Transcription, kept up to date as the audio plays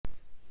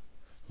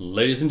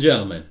Ladies and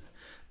gentlemen,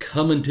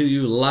 coming to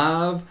you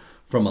live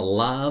from a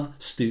live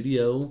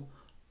studio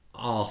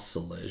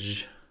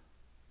oscillage.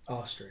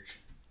 Ostrich.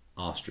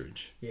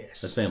 Yes.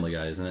 That's Family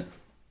Guy, isn't it?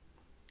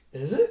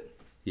 Is it?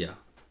 Yeah.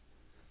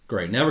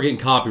 Great. Now we're getting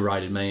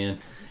copyrighted, man.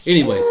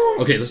 Anyways,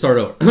 okay, let's start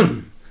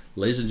over.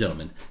 Ladies and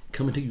gentlemen,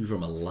 coming to you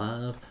from a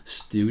live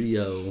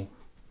studio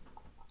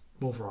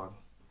Bullfrog.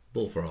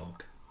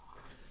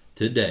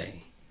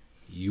 Today,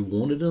 you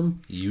wanted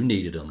them, you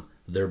needed them.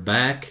 They're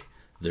back,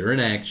 they're in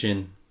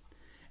action,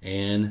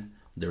 and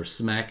they're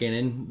smacking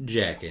and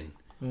jacking.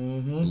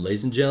 Mm-hmm.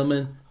 Ladies and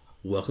gentlemen,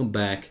 welcome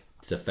back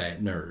to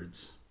Fat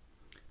Nerds.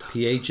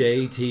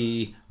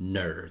 PHAT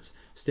Nerds.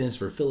 Stands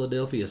for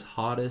Philadelphia's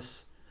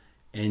hottest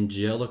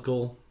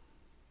angelical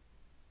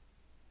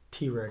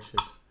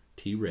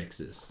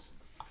T-Rexes.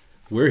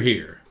 We're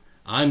here.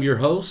 I'm your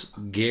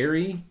host,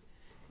 Gary.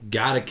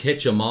 Gotta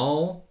catch 'em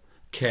all.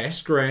 Cash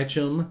scratch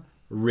 'em.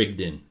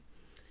 Rigdon.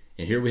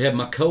 And here we have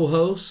my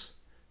co-host,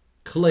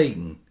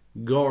 Clayton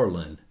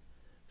Garland.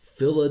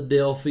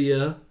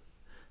 Philadelphia,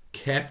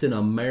 Captain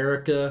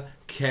America,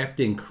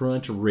 Captain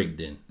Crunch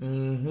Rigdon.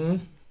 Mm-hmm.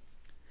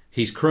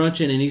 He's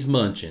crunching and he's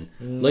munching.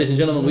 Mm-hmm. Ladies and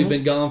gentlemen, we've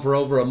been gone for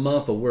over a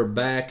month, but we're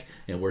back,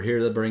 and we're here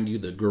to bring you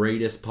the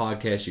greatest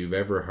podcast you've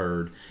ever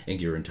heard in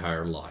your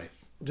entire life.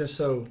 Just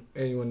so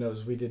anyone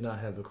knows, we did not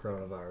have the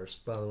coronavirus,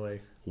 by the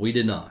way. We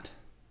did not.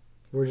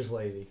 We're just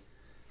lazy.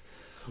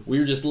 We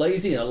were just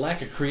lazy, and a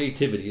lack of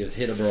creativity has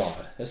hit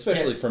abroad,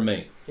 especially for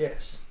me.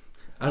 Yes.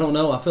 I don't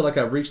know. I feel like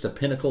I've reached the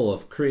pinnacle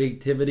of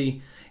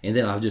creativity, and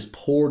then I've just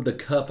poured the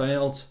cup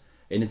out,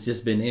 and it's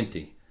just been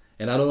empty.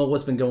 And I don't know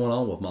what's been going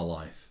on with my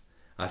life.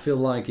 I feel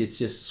like it's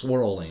just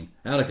swirling,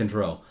 out of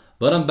control.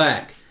 But I'm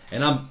back,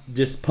 and I'm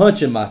just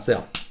punching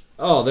myself.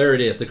 Oh, there it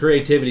is. The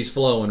creativity's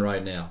flowing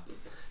right now.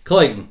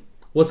 Clayton,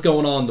 what's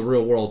going on in the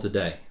real world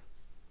today?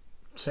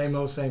 Same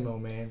old,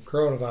 man.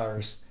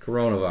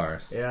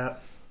 Coronavirus. Yeah.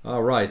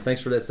 All right.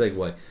 Thanks for that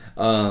segue.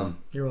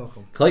 You're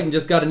welcome. Clayton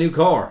just got a new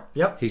car.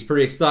 Yep. He's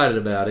pretty excited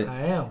about it.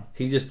 I am.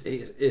 He just,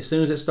 as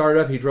soon as it started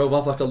up, he drove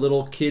off like a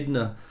little kid in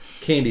a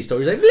candy store.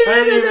 He's like,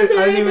 I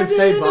didn't even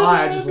say bye.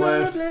 I just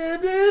left.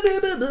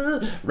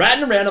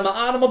 Riding around in my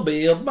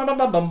automobile. Bum, bum,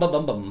 bum, bum,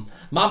 bum, bum.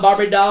 My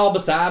Barbie doll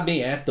beside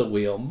me at the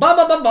wheel. Bum,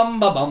 bum, bum, bum,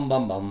 bum, bum,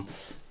 bum, bum.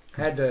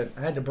 Had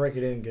to break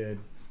it in good.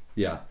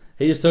 Yeah.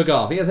 He just took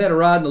off. He hasn't had a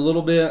ride in a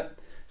little bit,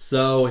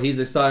 so he's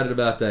excited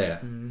about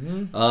that.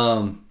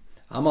 Mm-hmm.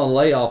 I'm on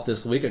layoff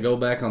this week. I go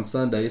back on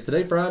Sunday. Is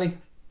today Friday?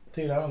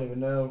 Dude, I don't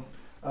even know.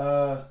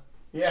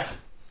 Yeah.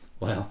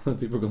 Wow.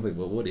 People are going to think,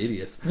 well, what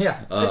idiots.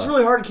 Yeah. It's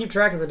really hard to keep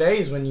track of the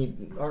days when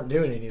you aren't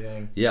doing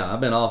anything. Yeah,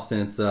 I've been off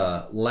since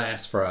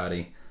last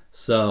Friday.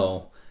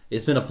 So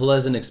it's been a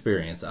pleasant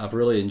experience. I've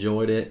really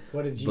enjoyed it.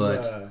 What did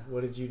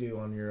you do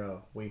on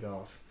your week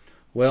off?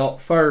 Well,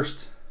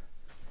 first,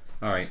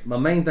 all right, my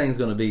main thing is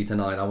going to be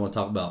tonight, I want to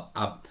talk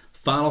about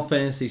Final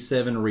Fantasy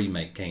 7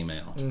 Remake came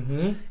out.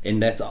 Mm-hmm.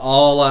 And that's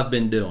all I've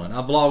been doing.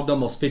 I've logged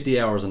almost 50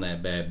 hours on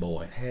that bad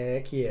boy.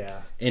 Heck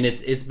yeah. And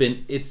it's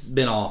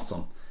been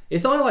awesome.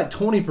 It's only like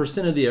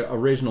 20% of the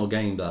original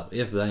game, though,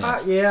 if that.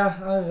 I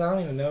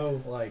don't even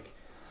know, like.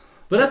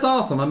 But that's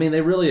awesome. I mean, they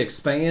really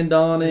expand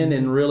on it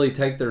and really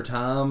take their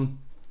time,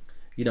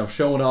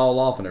 showing it all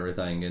off and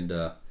everything. And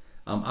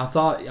I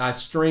thought I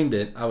streamed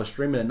it. I was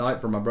streaming at night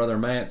for my brother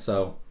Matt,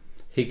 so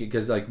he could,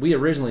 because like we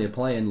originally had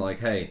planned like,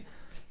 hey,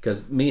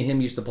 because me and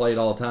him used to play it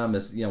all the time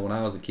as when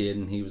I was a kid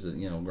and he was a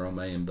grown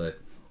man. But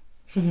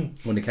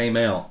when it came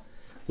out,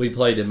 we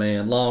played it,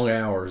 man, long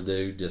hours,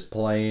 dude, just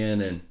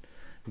playing and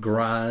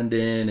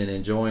grinding and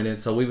enjoying it.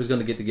 So we was going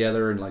to get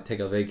together and like take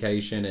a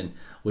vacation, and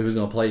we was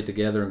going to play it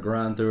together and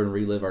grind through and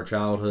relive our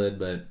childhood.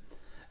 But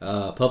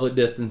public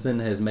distancing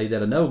has made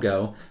that a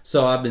no-go.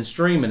 So I've been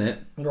streaming it,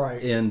 right?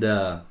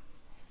 And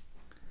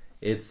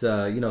it's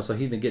so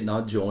he's been getting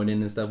on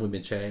joining and stuff. We've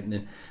been chatting,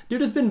 and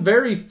dude, it's been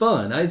very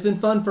fun. It's been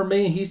fun for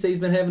me. He says he's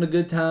been having a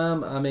good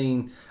time. I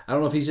mean, I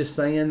don't know if he's just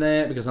saying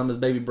that because I'm his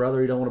baby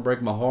brother. He don't want to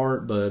break my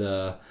heart,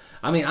 but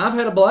I mean, I've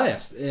had a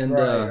blast. And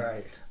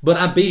right. But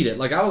I beat it.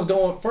 Like I was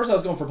going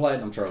for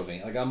platinum trophy.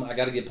 Like I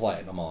got to get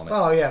platinum on it.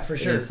 Oh yeah, for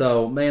sure. And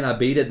so man, I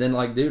beat it. Then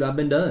like, dude, I've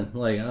been done.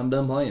 Like I'm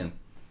done playing.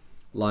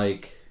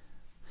 Like,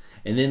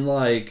 and then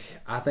like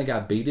I think I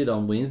beat it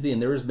on Wednesday, and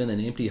there has been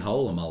an empty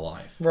hole in my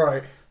life.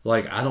 Right.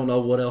 Like, I don't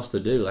know what else to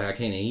do. Like, I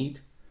can't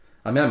eat.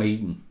 I mean, I'm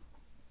eating.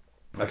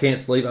 I can't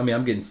sleep. I mean,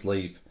 I'm getting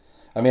sleep.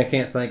 I mean, I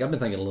can't think. I've been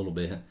thinking a little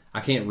bit. I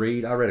can't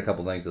read. I read a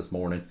couple things this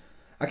morning.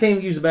 I can't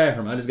even use the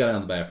bathroom. I just got out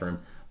of the bathroom.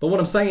 But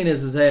what I'm saying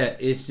is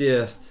that it's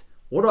just,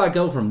 where do I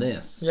go from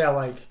this? Yeah,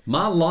 like.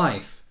 My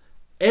life,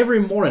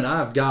 every morning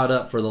I've got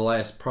up for the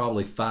last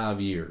probably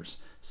 5 years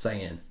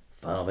saying,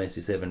 Final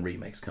Fantasy 7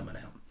 Remake's coming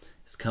out.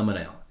 It's coming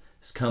out.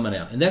 It's coming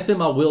out. And that's been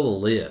my will to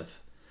live.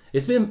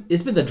 It's been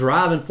the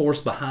driving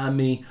force behind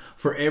me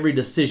for every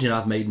decision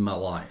I've made in my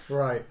life.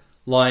 Right.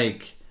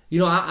 Like,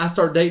 I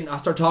start dating, I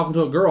start talking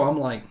to a girl, I'm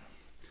like,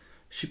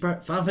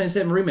 Final Fantasy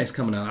 7 Remake's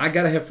coming out. I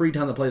gotta have free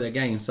time to play that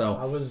game. So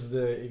I was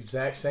the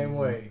exact same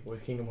way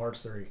with Kingdom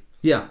Hearts 3.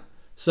 Yeah.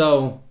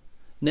 So,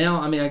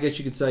 Now, I mean, I guess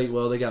you could say,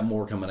 well, they got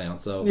more coming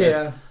out, so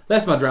Yeah.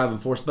 that's my driving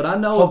force. But I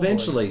know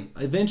Hopefully.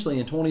 eventually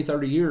in 20,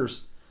 30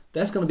 years,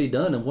 that's going to be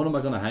done, and what am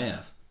I going to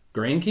have?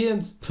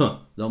 Grandkids? Huh,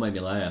 don't make me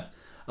laugh.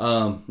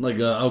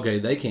 Okay,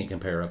 they can't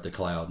compare up to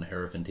Cloud and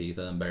Aerith and Tifa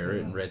and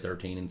Barrett and Red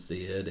 13 and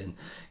Sid and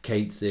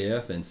Kate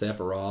Sith and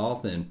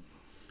Sephiroth and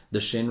the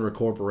Shinra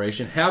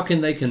Corporation. How can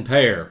they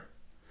compare?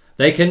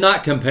 They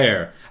cannot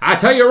compare. I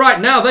tell you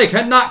right now, they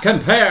cannot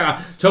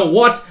compare to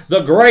what the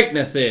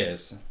greatness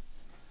is.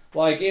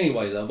 Like,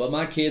 anyway, though, but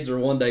my kids are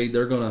one day,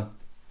 they're going to...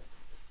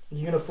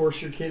 You gonna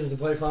force your kids to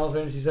play Final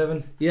Fantasy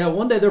VII? Yeah,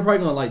 one day they're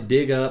probably going to, like,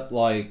 dig up,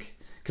 like...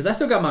 Because I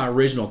still got my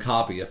original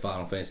copy of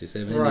Final Fantasy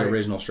VII, Right. the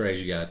original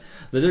strategy guide.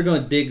 But they're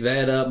going to dig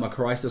that up, my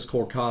Crisis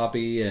Core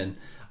copy, and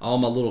all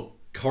my little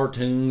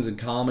cartoons and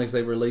comics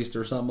they released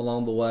or something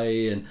along the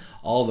way, and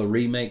all the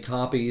remake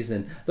copies.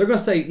 And they're going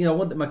to say,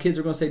 my kids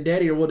are going to say,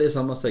 Daddy, or what is?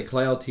 I'm going to say,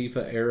 Cloud,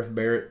 Tifa, Aerith,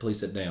 Barrett, please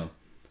sit down.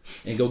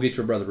 And go get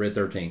your brother, Red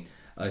 13.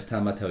 It's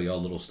time I tell you all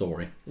a little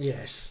story.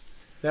 Yes.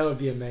 That would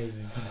be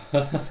amazing.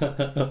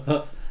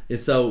 And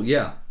so,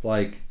 yeah,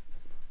 like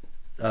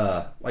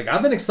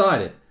I've been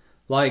excited.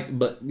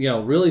 But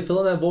really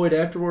filling that void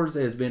afterwards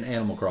has been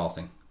Animal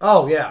Crossing.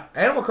 Oh yeah,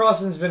 Animal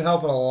Crossing's been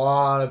helping a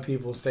lot of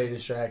people stay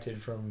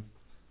distracted from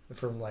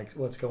like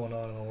what's going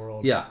on in the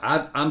world. Yeah,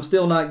 I'm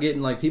still not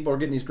getting, like, people are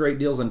getting these great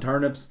deals on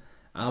turnips.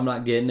 I'm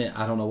not getting it.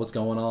 I don't know what's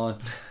going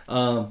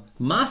on.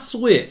 My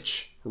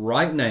Switch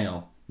right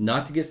now,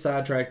 not to get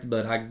sidetracked,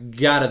 but I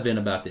gotta vent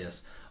about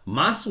this.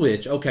 My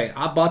Switch, okay,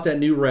 I bought that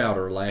new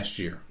router last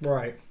year.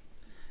 Right.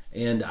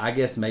 And I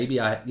guess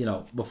maybe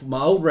before my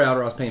old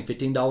router, I was paying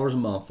 $15 a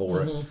month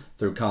for it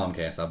through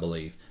Comcast, I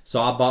believe.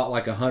 So I bought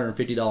like a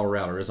 $150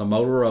 router. It's a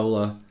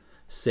Motorola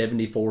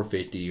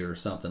 7450 or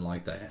something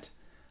like that.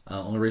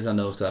 Only reason I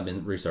know is because I've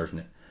been researching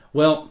it.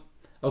 Well,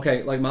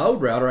 okay, like my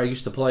old router, I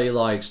used to play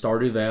like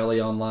Stardew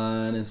Valley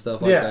online and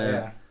stuff like that.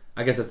 Yeah.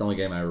 I guess that's the only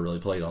game I ever really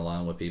played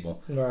online with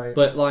people. Right.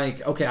 But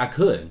like, okay, I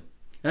could.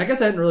 And I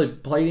guess I hadn't really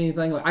played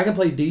anything. Like, I can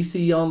play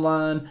DC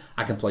online.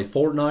 I can play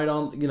Fortnite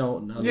on,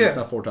 it's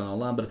not Fortnite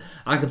online, but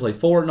I can play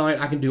Fortnite.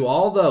 I can do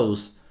all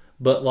those.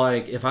 But,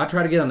 like, if I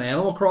try to get on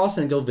Animal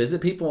Crossing and go visit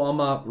people on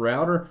my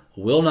router,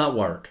 will not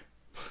work.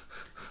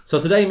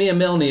 So today, me and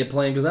Melanie are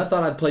playing, because I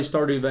thought I'd play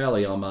Stardew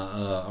Valley on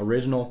my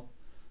original,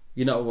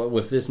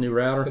 with this new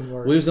router.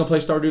 We was going to play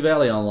Stardew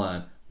Valley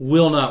online.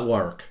 Will not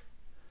work.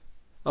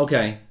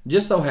 Okay,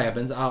 just so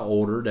happens I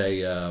ordered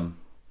a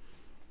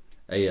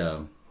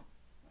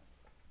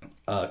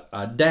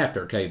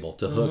adapter cable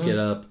to hook it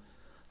up,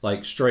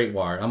 like straight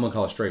wire. I'm going to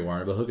call it straight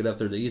wire, but hook it up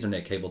through the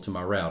Ethernet cable to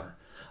my router.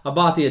 I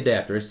bought the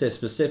adapter. It says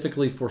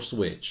specifically for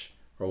Switch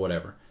or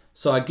whatever.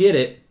 So I get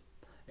it,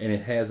 and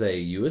it has a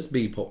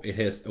USB port.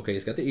 It's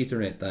got the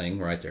Ethernet thing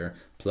right there.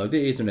 Plug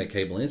the Ethernet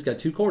cable in. It's got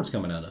two cords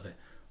coming out of it.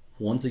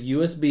 One's a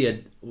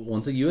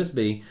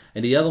USB,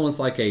 and the other one's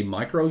like a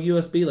micro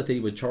USB, like they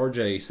would charge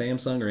a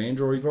Samsung or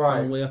Android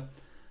phone with.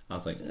 I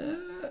was like,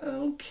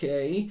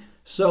 okay.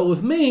 So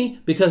with me,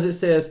 because it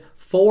says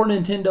for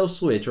Nintendo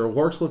Switch or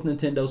works with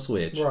Nintendo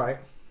Switch. Right.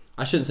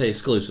 I shouldn't say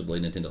exclusively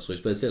Nintendo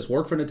Switch, but it says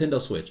work for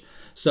Nintendo Switch.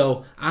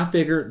 So I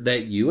figured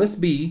that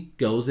USB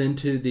goes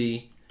into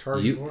the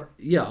charging port.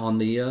 Yeah, on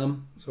the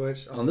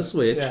Switch. On the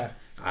Switch. Yeah.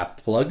 I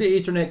plug the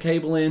Ethernet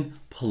cable in,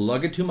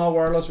 plug it to my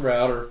wireless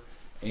router,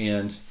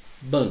 and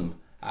boom,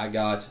 I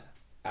got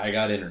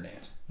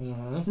internet.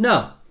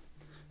 No.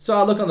 So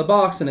I look on the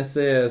box and it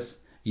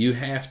says you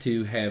have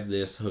to have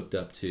this hooked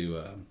up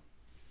to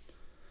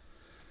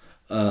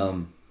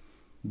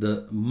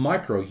the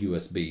micro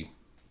USB.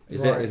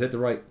 Is that the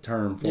right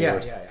term for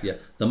it? Yeah.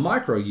 The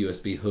micro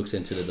USB hooks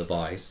into the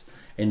device,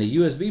 and the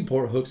USB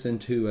port hooks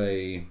into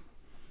a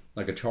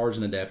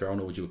charging adapter. I don't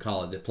know what you would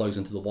call it, that plugs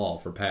into the wall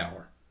for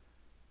power.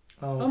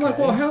 Okay. I'm like,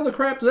 well, how the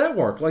crap does that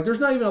work? Like, there's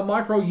not even a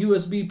micro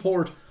USB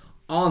port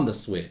on the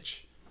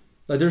Switch.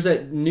 Like, there's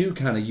that new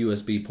kind of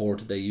USB port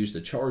that they use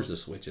to charge the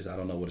Switches. I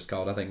don't know what it's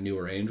called. I think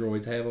newer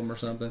Androids have them or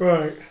something.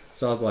 Right.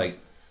 So I was like,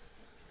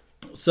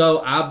 so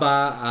I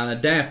buy an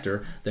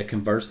adapter that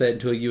converts that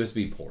into a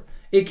USB port.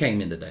 It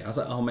came in today. I was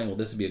like, oh man, well,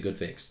 this would be a good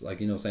fix. Like,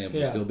 what I'm saying?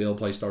 We'll still be able to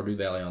play Stardew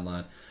Valley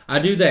online. I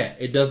do that.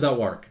 It does not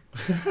work.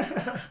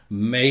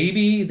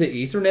 Maybe the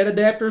Ethernet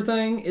adapter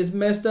thing is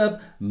messed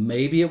up.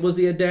 Maybe it was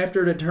the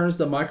adapter that turns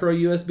the micro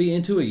USB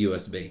into a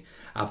USB.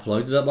 I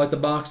plugged it up like the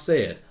box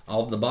said.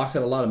 The box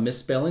had a lot of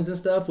misspellings and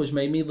stuff, which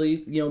made me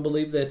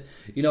believe that,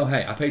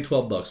 hey, I paid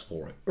 $12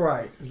 for it.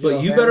 Right.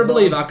 But you better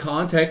believe I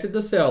contacted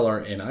the seller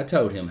and I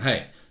told him,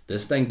 hey,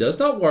 this thing does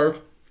not work.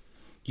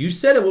 You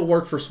said it would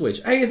work for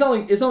Switch. Hey, it's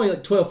only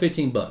like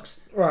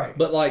 $12-15. Right.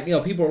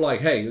 But people are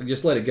like, hey,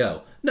 just let it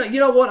go. No, you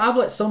know what? I've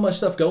let so much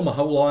stuff go my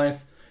whole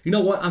life. You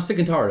know what? I'm sick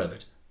and tired of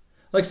it.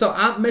 Like, so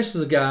I message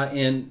the guy,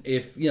 and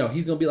if, he's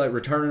going to be like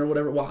returning or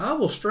whatever, well, I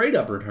will straight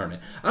up return it.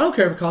 I don't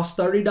care if it costs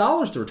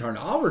 $30 to return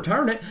it. I'll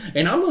return it,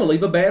 and I'm going to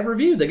leave a bad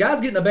review. The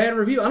guy's getting a bad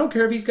review. I don't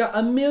care if he's got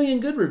 1 million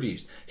good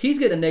reviews. He's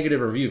getting a negative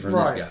review from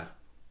this guy.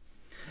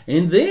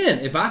 And then,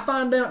 if I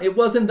find out it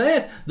wasn't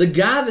that, the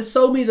guy that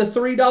sold me the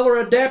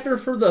 $3 adapter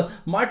for the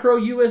micro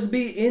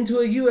USB into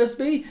a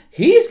USB,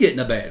 he's getting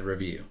a bad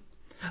review.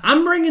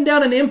 I'm bringing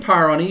down an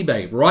empire on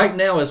eBay right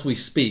now as we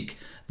speak.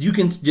 You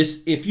can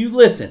just, if you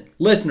listen,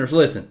 listeners,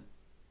 listen.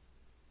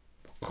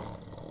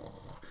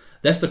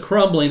 That's the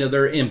crumbling of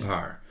their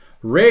empire.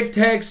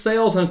 Ragtag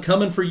sales, I'm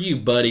coming for you,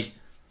 buddy.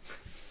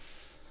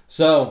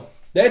 So,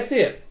 that's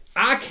it.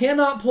 I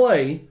cannot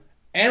play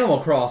Animal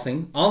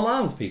Crossing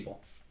online with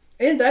people.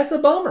 And that's a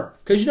bummer.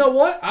 Because you know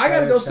what? I got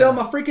to go sell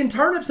my freaking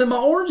turnips and my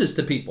oranges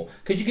to people.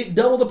 Because you get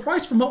double the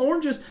price for my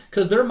oranges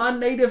because they're my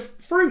native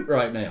fruit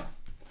right now.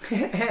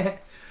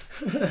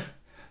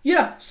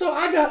 Yeah, so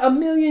I got 1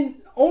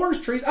 million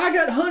orange trees. I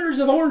got hundreds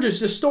of oranges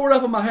just stored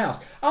up in my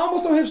house. I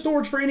almost don't have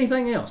storage for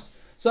anything else.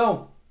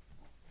 So,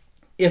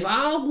 if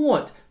I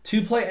want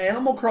to play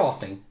Animal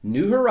Crossing,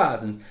 New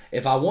Horizons,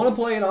 if I want to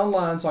play it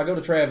online, so I go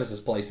to Travis's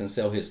place and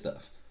sell his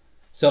stuff.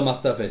 Sell my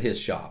stuff at his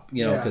shop,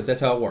 you know, because that's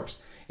how it works.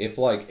 If,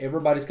 like,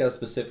 everybody's got a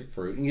specific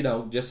fruit, you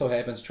know, just so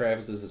happens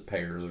Travis's is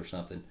pears or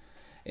something.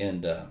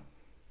 And,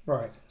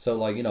 right. So,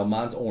 like, you know,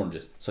 mine's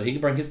oranges. So he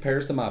can bring his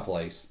pears to my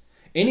place.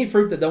 Any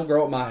fruit that don't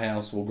grow at my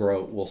house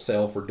will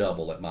sell for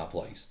double at my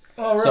place.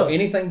 Oh, really? So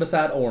anything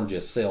beside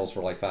oranges sells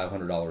for like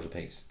 $500 a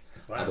piece,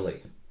 wow. I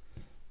believe.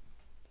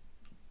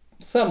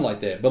 Something like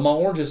that. But my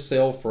oranges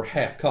sell for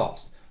half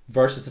cost.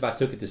 Versus if I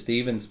took it to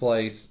Steven's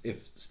place,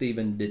 if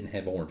Steven didn't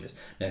have oranges.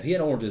 Now, if he had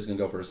oranges, it's going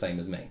to go for the same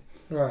as me.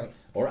 Right.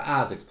 Or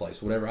Isaac's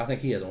place, whatever. I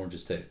think he has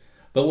oranges too.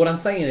 But what I'm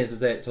saying is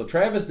that, so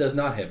Travis does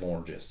not have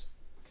oranges.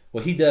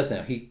 Well, he does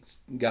now. He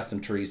got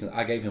some trees, and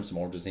I gave him some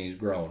oranges, and he's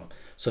growing them.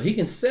 So he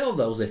can sell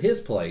those at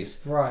his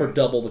place for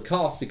double the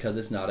cost because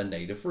it's not a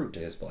native fruit to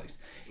his place,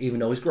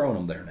 even though he's growing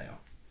them there now.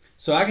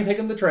 So I can take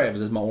them to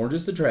Travis's, my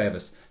oranges to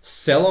Travis,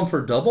 sell them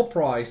for double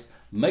price,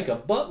 make a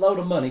buttload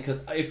of money.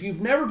 Because if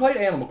you've never played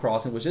Animal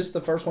Crossing, which is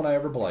the first one I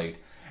ever played,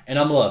 and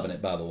I'm loving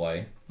it, by the way.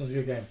 It was a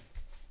good game.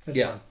 It's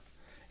fun.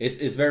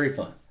 It's very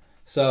fun.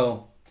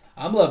 So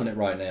I'm loving it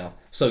right now.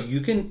 So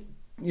you can,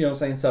 you know what I'm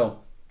saying? So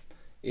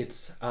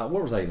it's,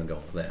 where was I even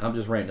going with that? I'm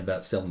just ranting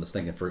about selling the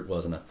stinking fruit,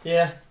 wasn't I?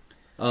 Yeah.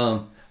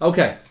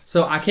 Okay,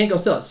 so I can't go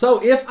sell it.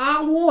 So if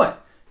I want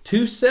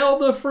to sell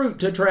the fruit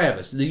to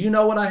Travis, do you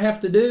know what I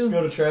have to do?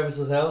 Go to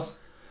Travis's house.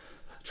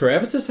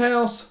 Travis's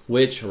house,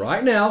 which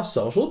right now,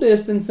 social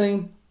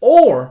distancing,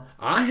 or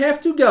I have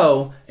to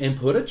go and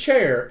put a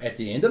chair at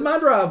the end of my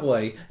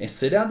driveway and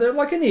sit down there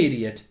like an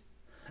idiot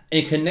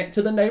and connect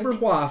to the neighbor's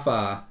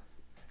Wi-Fi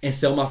and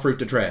sell my fruit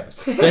to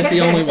Travis. That's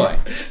the only way.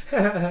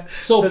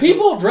 So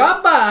people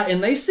drive by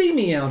and they see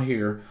me out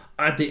here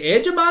at the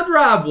edge of my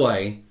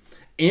driveway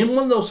in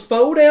one of those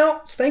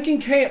fold-out stinking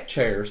camp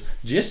chairs,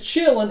 just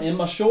chilling in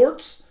my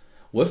shorts,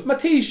 with my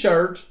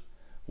t-shirt,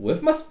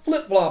 with my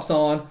flip-flops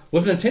on,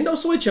 with a Nintendo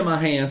Switch in my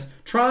hands,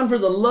 trying for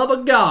the love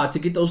of God to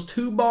get those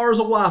 2 bars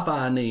of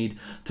Wi-Fi I need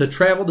to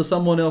travel to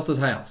someone else's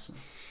house.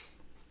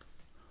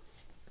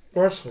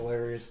 That's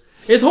hilarious.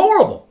 It's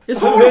horrible. It's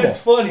horrible. I mean,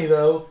 it's funny,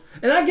 though.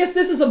 And I guess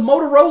this is a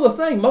Motorola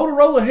thing.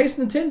 Motorola hates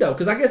Nintendo,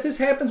 because I guess this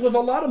happens with a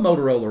lot of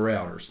Motorola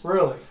routers.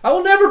 Really? I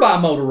will never buy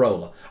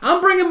Motorola.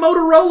 I'm bringing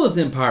Motorola's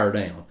empire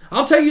down.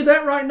 I'll tell you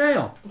that right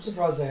now. I'm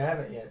surprised they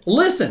haven't yet.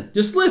 Listen.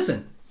 Just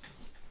listen.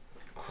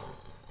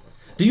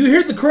 Do you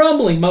hear the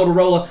crumbling,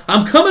 Motorola?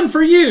 I'm coming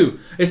for you.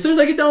 As soon as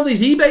I get done with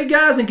these eBay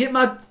guys and get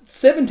my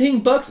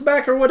 $17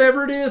 back or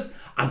whatever it is,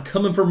 I'm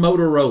coming for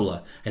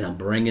Motorola, and I'm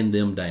bringing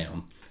them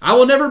down. I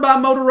will never buy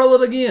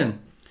Motorola again.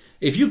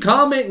 If you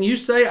comment and you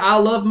say I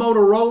love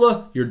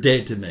Motorola, you're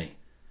dead to me.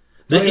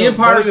 The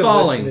empire's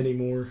falling. Don't listen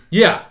anymore.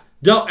 Yeah.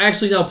 Don't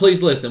actually no.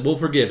 Please listen. We'll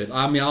forgive it.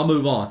 I mean, I'll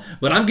move on.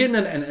 But I'm getting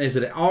an is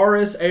it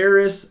Aris,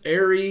 Aries,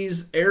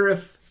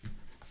 Arif,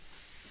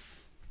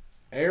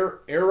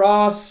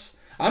 Eros?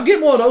 I'm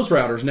getting one of those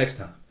routers next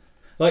time.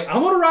 Like,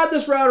 I'm gonna ride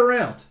this router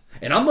out,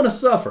 and I'm gonna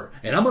suffer,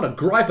 and I'm gonna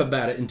gripe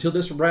about it until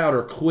this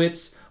router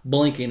quits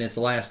blinking its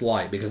last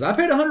light, because I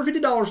paid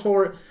 $150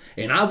 for it,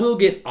 and I will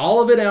get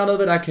all of it out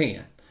of it I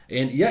can.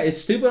 And yeah, it's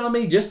stupid on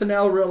me just to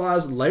now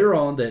realize later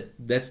on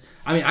that's,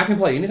 I mean, I can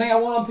play anything I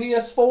want on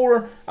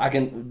PS4. I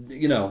can,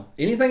 you know,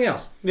 anything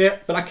else. Yeah.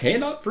 But I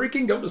cannot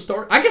freaking go to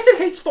start. I guess it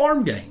hates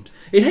farm games.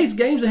 It hates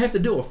games that have to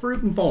do with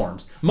fruit and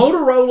farms.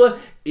 Motorola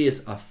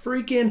is a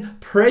freaking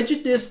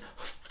prejudiced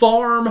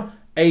farm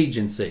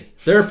agency.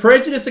 They're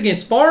prejudiced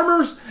against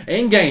farmers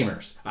and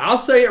gamers. I'll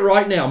say it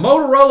right now.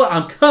 Motorola,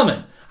 I'm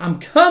coming. I'm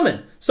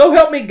coming. So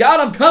help me God,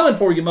 I'm coming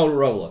for you,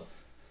 Motorola.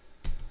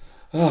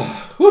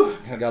 Whew,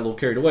 I got a little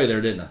carried away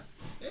there, didn't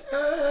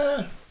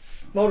I?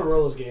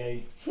 Motorola's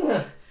gay.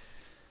 But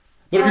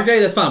if you're gay,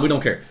 that's fine. We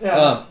don't care.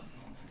 Yeah.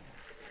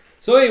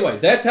 So anyway,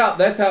 that's how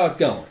it's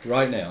going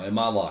right now in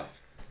my life.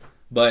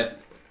 But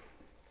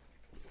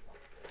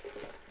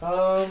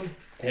I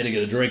had to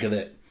get a drink of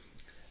that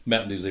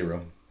Mountain Dew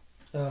Zero.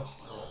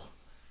 Oh.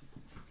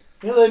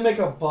 You know they make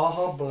a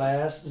Baja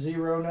Blast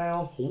Zero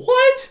now?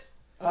 What?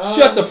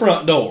 Shut the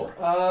front door.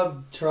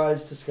 Try.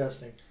 It's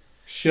disgusting.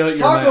 Shut your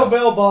Taco mouth.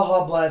 Bell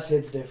Baja Blast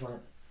hits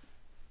different.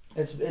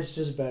 It's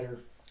just better.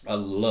 I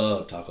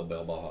love Taco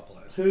Bell Baja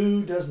Blast.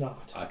 Who does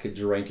not? I could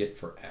drink it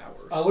for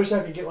hours. I wish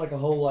I could get like a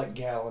whole like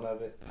gallon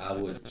of it. I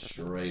would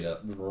straight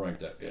up drink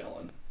that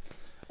gallon.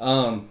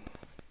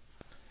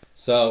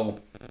 So.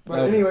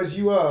 But anyways,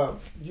 you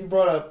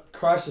brought up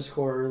Crisis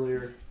Core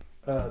earlier.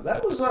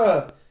 That was one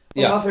of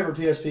my favorite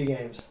PSP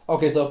games.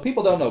 Okay, so if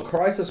people don't know,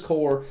 Crisis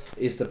Core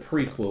is the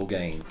prequel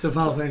game to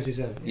Final Fantasy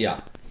VII. Yeah.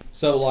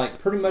 So, like,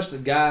 pretty much the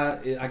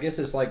guy, I guess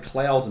it's like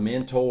Cloud's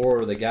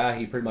mentor, or the guy,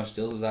 he pretty much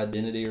steals his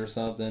identity or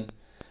something.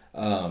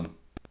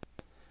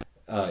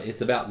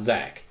 It's about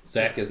Zack.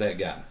 Zack is that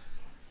guy.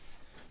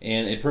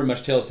 And it pretty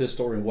much tells his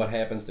story and what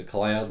happens to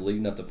Cloud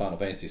leading up to Final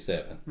Fantasy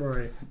VII.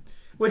 Right.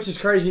 Which is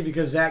crazy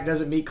because Zack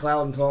doesn't meet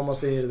Cloud until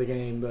almost the end of the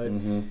game. But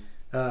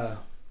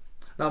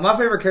now, my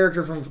favorite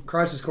character from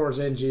Crisis Core is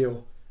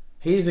Angeal.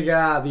 He's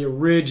the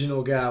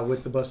original guy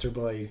with the Buster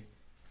Blade.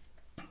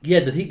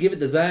 Yeah, did he give it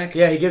to Zack?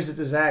 Yeah, he gives it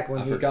to Zack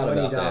when he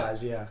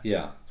dies. That.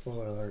 Yeah.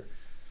 Spoiler alert.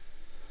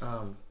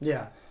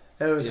 Yeah.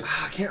 It was.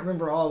 I can't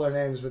remember all their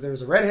names, but there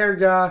was a red-haired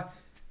guy.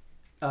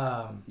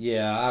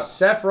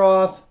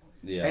 Sephiroth,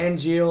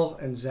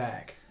 Angeal, and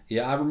Zack.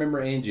 Yeah, I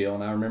remember Angeal,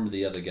 and I remember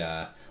the other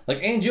guy.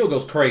 Like, Angeal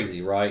goes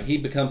crazy, right? He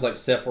becomes like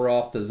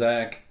Sephiroth to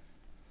Zack.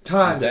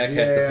 Kind of, Zack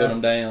has to put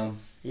him down.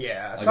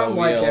 Yeah, something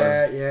like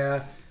that,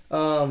 yeah.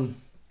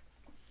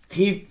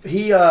 He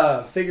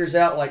figures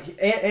out, like,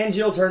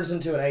 Angeal turns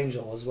into an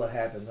angel is what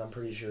happens, I'm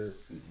pretty sure.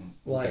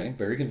 Like, okay,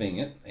 very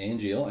convenient.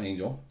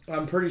 Angel.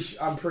 I'm pretty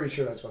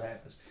sure that's what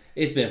happens.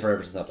 It's been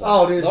forever since I played.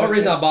 Oh, dude, the only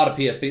reason I bought a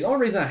PSP, the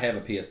only reason I have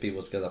a PSP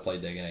was because I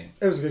played that game.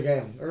 It was a good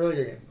game, a really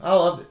good game. I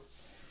loved it.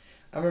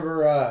 I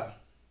remember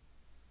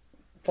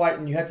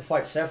fighting. You had to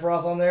fight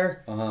Sephiroth on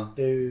there.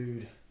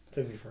 Dude,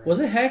 took me forever.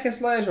 Was it hack and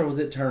slash or was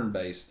it turn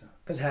based?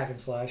 It was hack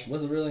and slash.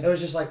 Was it really? It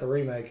was just like the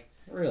remake.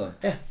 Really?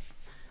 Yeah.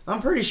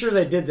 I'm pretty sure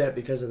they did that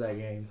because of that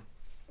game.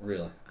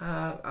 Really?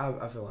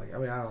 I feel like. I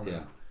mean, I don't know.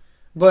 Yeah.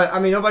 But I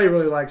mean, nobody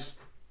really likes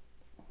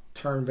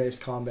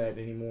turn-based combat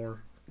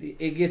anymore.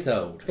 It gets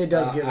old. It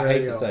does get very old. I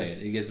hate to say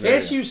it. It gets very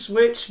old. Can't you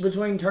switch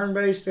between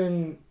turn-based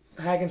and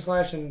hack and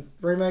slash and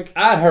remake?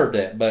 I'd heard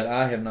that, but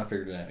I have not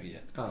figured it out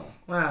yet. Oh,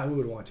 well, who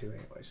would want to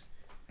anyways?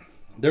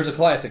 There's a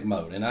classic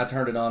mode, and I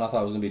turned it on. I thought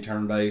it was going to be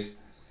turn-based,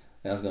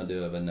 and I was going to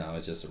do it, but no,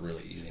 it's just a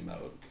really easy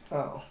mode.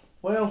 Oh,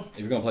 well.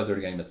 If you're going to play through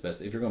the game, that's the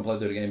best. If you're going to play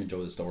through the game,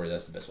 enjoy the story,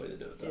 that's the best way to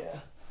do it, though. Yeah.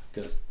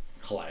 Because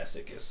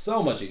classic is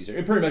so much easier.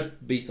 It pretty much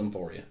beats them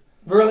for you.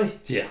 Really?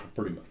 Yeah,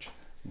 pretty much.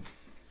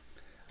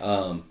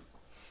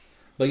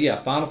 But yeah,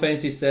 Final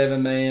Fantasy VII,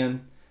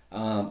 man.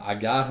 I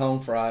got home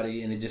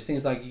Friday, and it just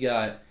seems like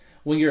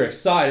when you're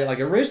excited, like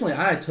originally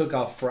I took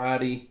off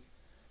Friday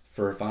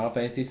for Final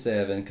Fantasy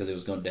VII because it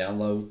was going to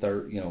download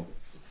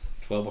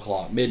 12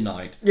 o'clock,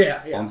 midnight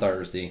on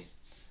Thursday.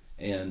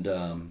 And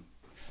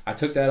I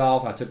took that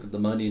off. I took the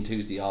Monday and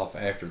Tuesday off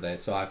after that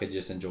so I could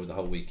just enjoy the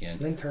whole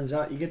weekend. And then turns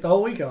out you get the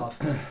whole week off.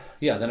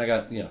 Yeah, then I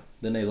got,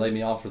 then they laid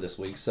me off for this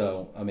week.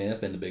 So, I mean, that's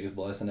been the biggest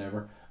blessing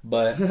ever.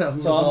 But,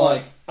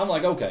 so I'm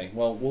like, okay,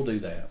 well, we'll do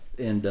that.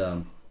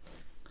 And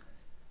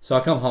so I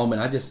come home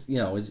and I just,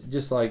 it's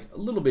just like a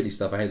little bitty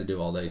stuff I had to do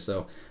all day.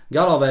 So,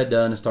 got all that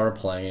done and started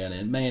playing.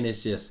 And, man,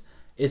 it's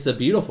a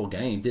beautiful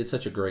game. Did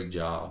such a great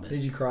job.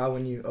 Did you cry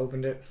when you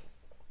opened it?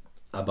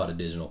 I bought a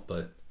digital,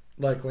 but...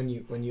 Like when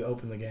you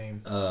opened the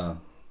game? No.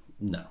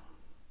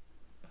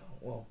 Oh,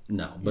 well.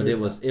 No, but it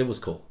was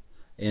cool.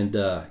 And,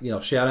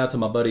 shout out to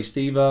my buddy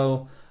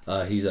Steve-O.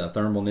 He's a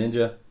Thermal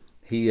Ninja.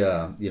 He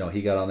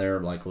got on there,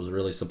 like, was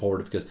really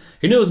supportive because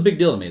he knew it was a big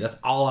deal to me. That's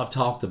all I've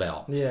talked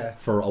about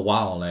for a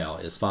while now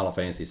is Final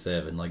Fantasy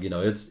VII. Like,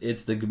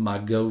 it's my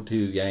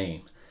go-to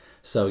game.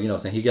 So,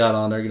 saying he got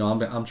on there,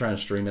 I'm trying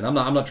to stream it. I'm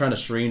not trying to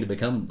stream to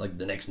become like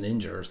the next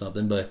ninja or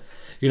something, but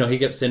he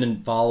kept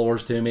sending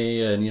followers to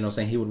me and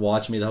saying he would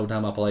watch me the whole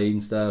time I played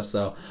and stuff.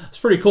 So it's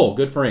pretty cool.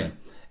 Good for him.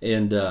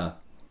 And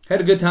had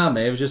a good time,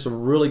 man. It was just a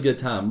really good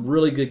time.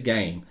 Really good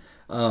game.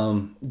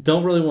 Don't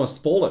really want to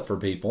spoil it for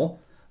people,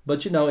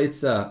 but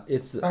it's I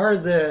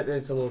heard that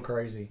it's a little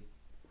crazy.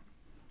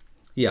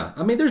 Yeah,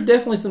 I mean, there's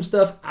definitely some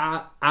stuff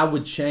I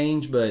would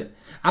change, but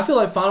I feel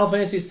like Final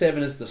Fantasy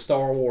VII is the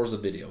Star Wars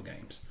of video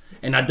games.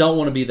 And I don't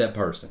want to be that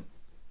person.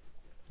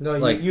 No,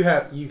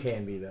 you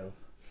can be though.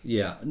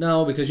 Yeah,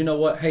 no, because you know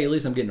what? Hey, at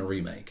least I'm getting a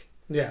remake.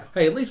 Yeah.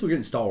 Hey, at least we're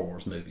getting Star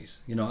Wars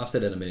movies. I've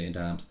said that a million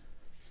times.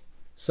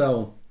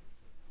 So,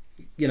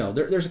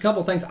 there's a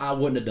couple of things I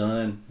wouldn't have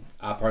done.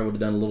 I probably would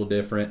have done a little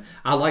different.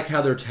 I like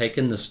how they're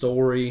taking the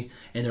story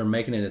and they're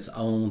making it its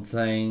own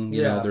thing.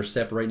 You know, they're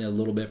separating it a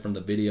little bit from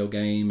the video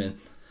game, and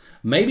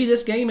maybe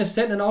this game is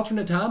set in an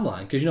alternate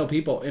timeline because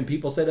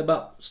people said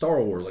about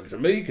Star Wars, like, to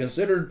me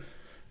considered.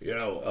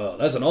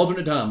 That's an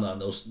alternate timeline.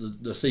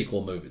 The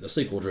sequel movie, the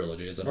sequel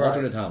trilogy. It's an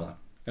alternate timeline.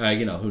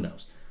 Who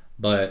knows?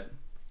 But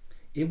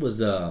it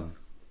was.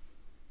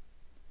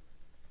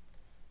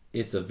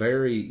 It's a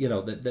very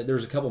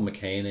there's a couple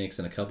mechanics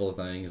and a couple of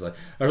things like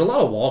there's a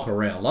lot of walking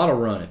around, a lot of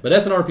running, but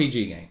that's an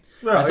RPG game.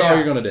 That's all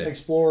you're gonna do.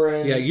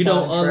 Exploring. Yeah, you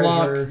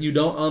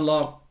don't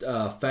unlock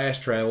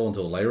fast travel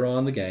until later on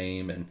in the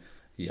game and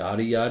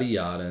yada yada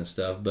yada and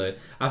stuff. But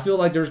I feel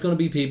like there's gonna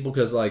be people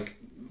because like.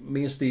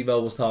 me and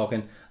Steve-O was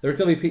talking. There's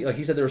going to be, like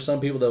he said, there were some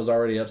people that was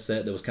already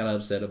upset, that was kind of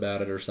upset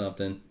about it or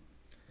something.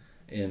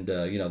 And,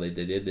 they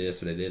did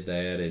this or they did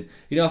that. And,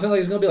 I feel like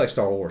it's going to be like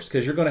Star Wars,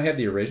 because you're going to have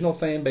the original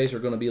fan base are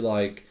going to be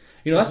like,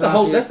 that's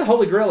the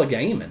holy grail of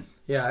gaming.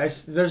 Yeah,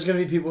 there's going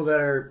to be people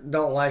that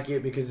don't like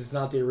it because it's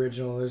not the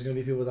original. There's going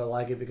to be people that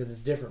like it because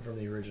it's different from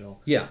the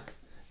original. Yeah.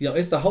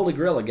 It's the holy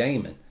grail of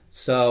gaming.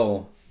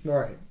 So,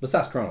 right.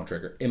 Besides Chrono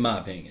Trigger, in my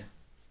opinion.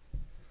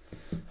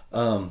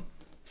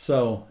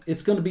 So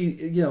it's going to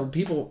be,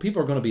 people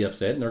are going to be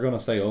upset and they're going to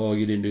say, "Oh,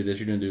 you didn't do this,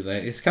 you didn't do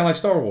that." It's kind of like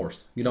Star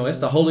Wars. It's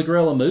the holy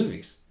grail of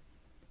movies.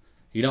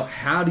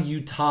 How do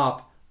you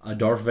top a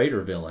Darth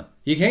Vader villain?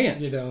 You can't.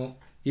 You don't.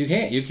 You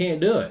can't. You can't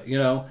do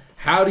it.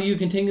 How do you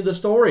continue the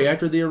story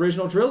after the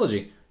original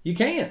trilogy? You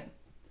can't.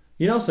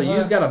 So you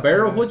just got to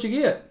bear with what you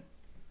get.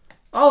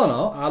 All in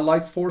all, I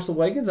liked Force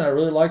Awakens. And I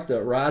really liked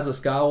the Rise of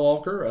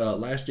Skywalker.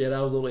 Last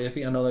Jedi was a little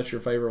iffy. I know that's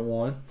your favorite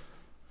one.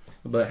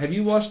 But have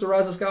you watched the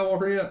Rise of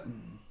Skywalker yet?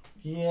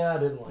 Yeah, I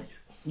didn't like it.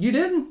 You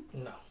didn't?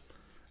 No.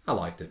 I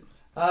liked it.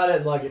 I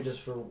didn't like it just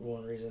for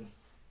one reason.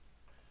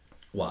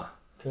 Why?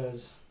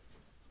 Because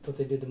what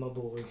they did to my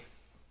boy.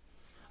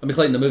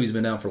 Clayton, the movie's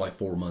been out for like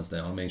 4 months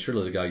now.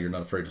 Surely the guy, you're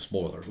not afraid of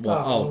spoilers.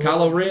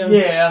 Kylo Ren?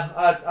 Yeah,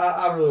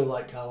 I really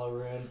like Kylo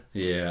Ren.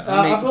 Yeah,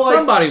 I feel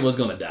somebody was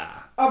going to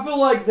die. I feel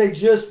like they but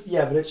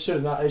it should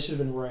have not. It should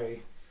have been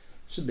Rey.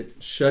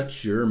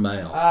 Shut your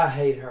mouth. I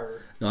hate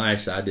her. No,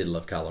 actually, I did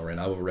love Kylo Ren.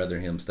 I would rather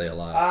him stay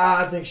alive.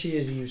 I think she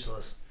is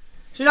useless.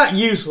 She's not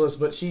useless,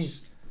 but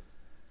she's...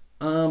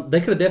 They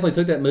could have definitely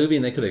took that movie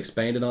and they could have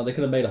expanded on it. They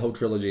could have made a whole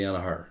trilogy out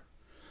of her.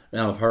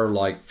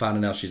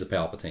 Finding out she's a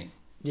Palpatine.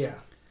 Yeah.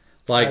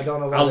 I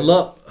don't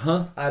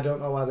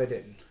know why they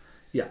didn't.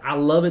 Yeah, I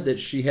love it that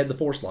she had the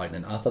Force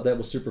lightning. I thought that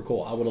was super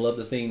cool. I would have loved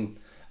to seen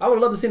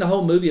a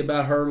whole movie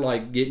about her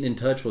getting in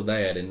touch with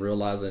that and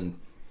realizing.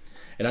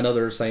 And I know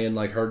they're saying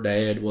her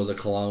dad was a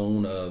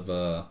clone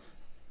of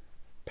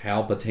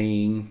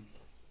Palpatine,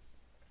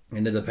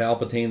 and that the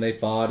Palpatine they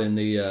fought in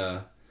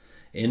the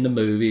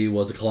movie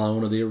was a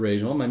clone of the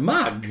original.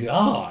 My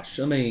gosh!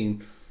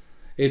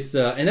 It's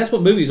and that's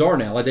what movies are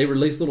now. They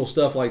release little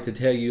stuff to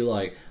tell you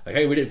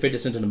hey, we didn't fit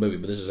this into the movie,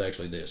 but this is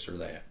actually this or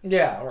that.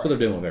 Yeah, right. So they're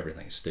doing with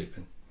everything. It's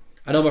stupid.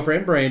 I know my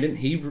friend Brandon.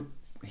 He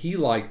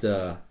liked.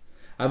 I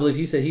believe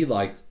he said he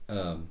liked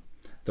the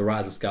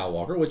Rise of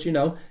Skywalker, which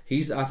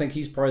I think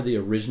he's probably the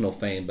original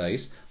fan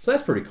base. So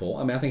that's pretty cool.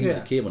 I think he was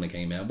a kid when it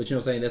came out, but what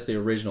I'm saying, that's the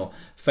original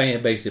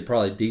fan base that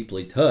probably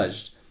deeply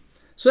touched.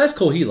 So that's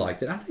cool. He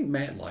liked it. I think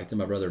Matt liked it.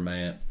 My brother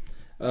Matt.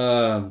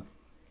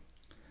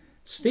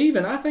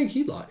 Steven, I think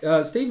he liked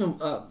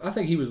Steven. I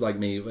think he was like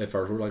me at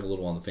first. We're a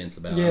little on the fence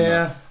about it.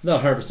 Yeah, I'm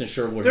not 100%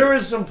 sure what. There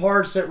was some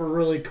parts that were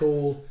really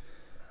cool,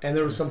 and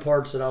there were some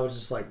parts that I was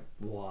just like,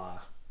 why?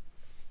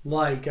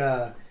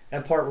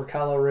 That part where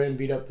Kylo Ren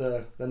beat up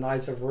the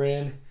Knights of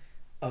Ren.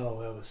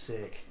 Oh, that was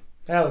sick.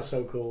 That was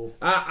so cool.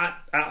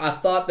 I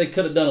thought they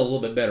could have done a little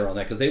bit better on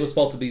that because they were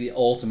supposed to be the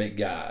ultimate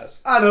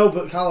guys. I know,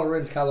 but Kylo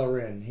Ren's Kylo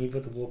Ren. He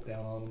put the whoop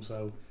down on them,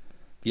 so.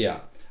 Yeah.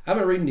 I've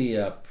been reading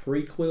the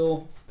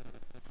prequel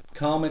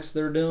comics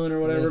they're doing or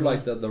whatever,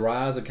 the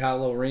Rise of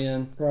Kylo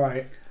Ren.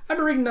 Right. I've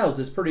been reading those.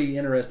 It's pretty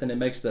interesting. It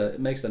makes the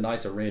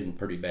Knights of Ren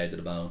pretty bad to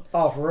the bone.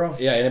 Oh, for real?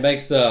 Yeah, and it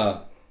makes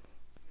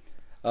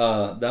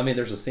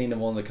there's a scene in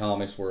one of the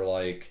comics where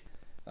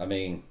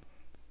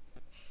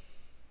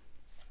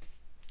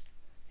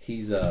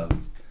he's Luke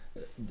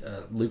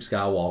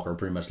Skywalker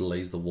pretty much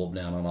lays the whoop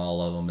down on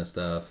all of them and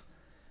stuff.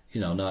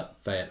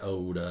 Not fat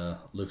old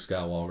Luke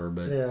Skywalker,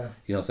 but yeah. You know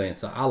what I'm saying?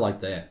 So I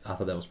like that. I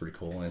thought that was pretty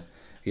cool. And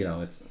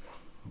it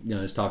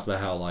just talks about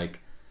how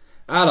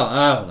I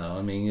don't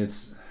know.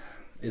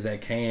 Is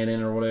that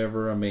canon or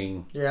whatever?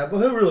 Yeah, but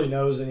who really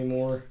knows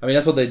anymore?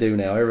 That's what they do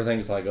now.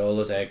 Everything's oh,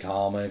 let's add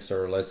comics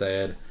or let's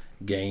add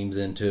games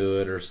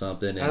into it or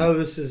something. And I know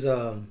this is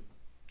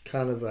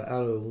kind of an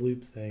out of the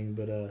loop thing,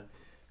 but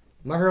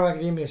My Hero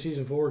Academia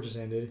Season 4 just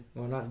ended.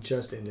 Well, not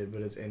just ended,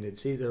 but it's ended.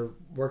 See, they're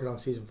working on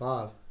Season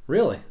 5.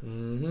 Really?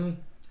 Mm-hmm.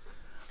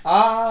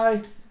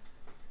 I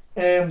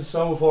am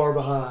so far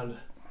behind.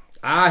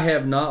 I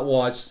have not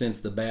watched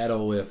since the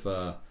battle with,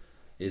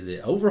 is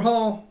it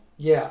Overhaul?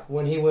 Yeah,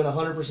 when he went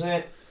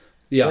 100%.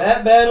 Yeah.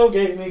 That battle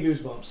gave me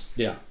goosebumps.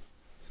 Yeah.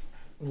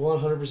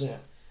 100%.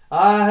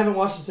 I haven't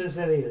watched it since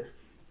then either.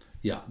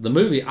 Yeah, the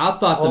movie, I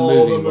thought the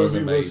movie was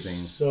amazing.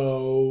 Was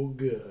so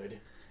good.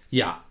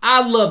 Yeah,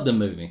 I loved the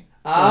movie.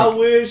 I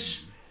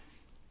wish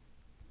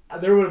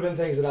there would have been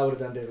things that I would have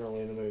done differently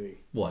in the movie.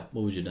 What?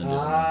 What would you have done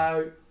differently?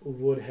 I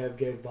would have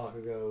gave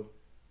Bakugo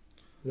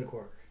the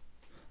quirk.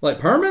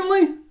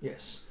 Permanently?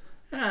 Yes.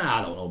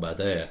 I don't know about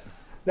that.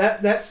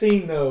 That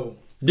scene, though.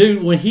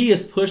 Dude, when he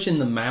is pushing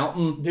the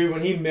mountain. Dude,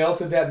 when he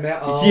melted that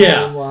mountain. Oh,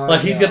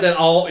 yeah. He's got that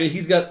all.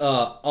 He's got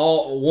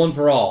all one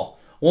for all.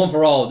 One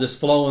for all just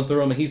flowing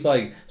through him. And he's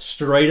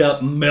straight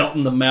up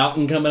melting the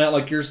mountain coming out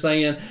like you're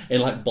saying.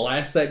 And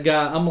blasts that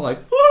guy. I'm like,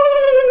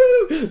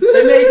 woo!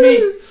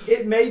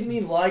 It made me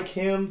like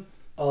him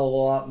a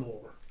lot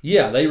more.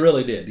 Yeah, they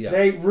really did. Yeah,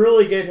 they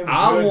really gave him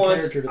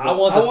good character. I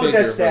want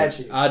that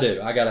statue. I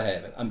do. I gotta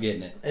have it. I'm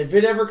getting it. If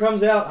it ever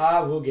comes out,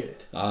 I will get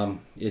it.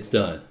 It's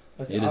done.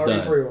 It is already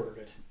done. Pre-ordered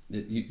it.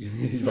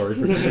 You've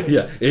already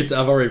yeah,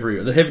 I've already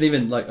pre-ordered. They haven't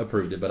even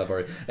approved it, but I've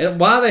already. And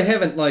why they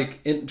haven't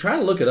try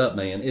to look it up,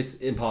 man. It's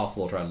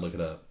impossible to try to look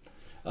it up.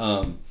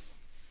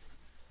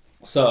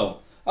 So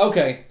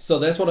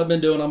that's what I've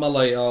been doing on my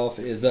layoff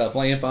is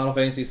playing Final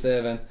Fantasy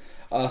VII.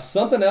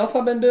 Something else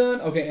I've been doing.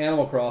 Okay,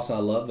 Animal Crossing. I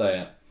love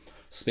that.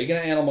 Speaking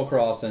of Animal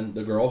Crossing,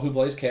 the girl who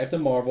plays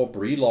Captain Marvel,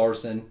 Brie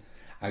Larson,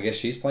 I guess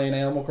she's playing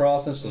Animal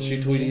Crossing, so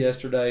she tweeted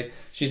yesterday.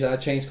 She said, I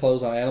change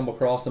clothes on Animal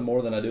Crossing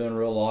more than I do in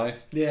real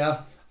life.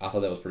 Yeah. I thought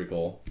that was pretty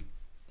cool.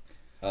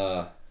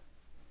 I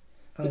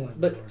don't like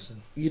Brie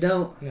Larson. You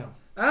don't? No.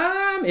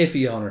 I'm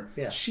iffy on her.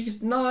 Yeah.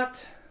 She's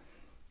not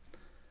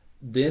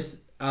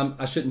this.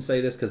 I shouldn't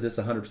say this because it's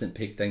a 100%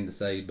 pig thing to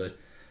say, but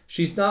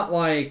she's not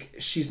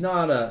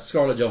a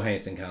Scarlett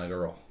Johansson kind of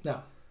girl.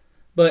 No.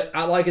 But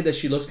I like it that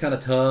she looks kind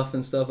of tough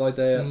and stuff like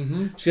that.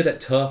 Mm-hmm. She got that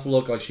tough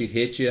look like she'd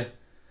hit you.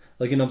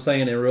 Like, you know what I'm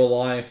saying, in real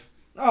life.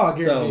 Oh, I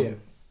guarantee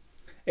you.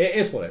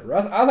 It's whatever.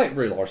 I think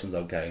Brie Larson's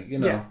okay, you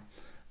know.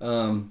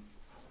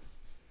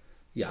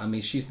 Yeah. I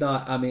mean, she's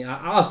not,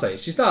 I'll say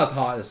she's not as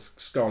hot as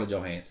Scarlett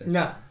Johansson.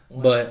 No.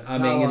 But, I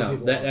mean, you know,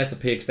 that's a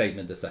pig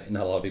statement to say.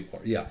 Not a lot of people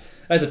are. Yeah,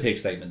 that's a pig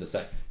statement to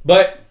say.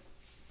 But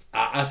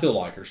I still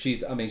like her.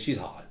 She's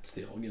hot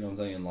still. You know what I'm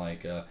saying?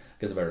 Like,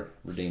 guess I better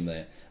redeem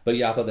that. But,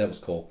 yeah, I thought that was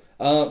cool.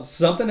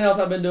 Something else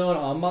I've been doing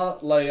on my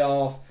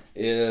layoff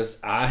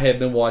is I have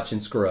been watching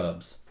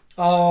Scrubs.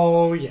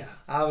 Oh, yeah.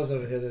 I was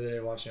over here the other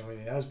day watching it with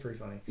you. That was pretty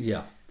funny.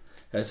 Yeah.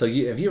 So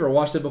have you ever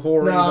watched it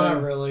before? No,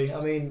 not really.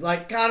 I mean,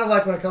 kind of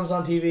like when it comes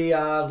on TV,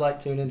 I'd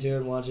tune into it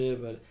and watch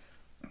it, but...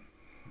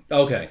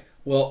 Okay.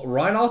 Well,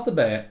 right off the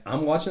bat,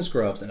 I'm watching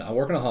Scrubs, and I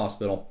work in a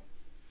hospital.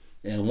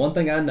 And one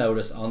thing I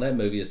notice on that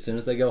movie, as soon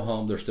as they go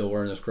home, they're still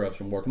wearing their scrubs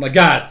from work. I'm like,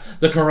 guys,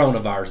 the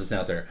coronavirus is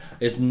out there.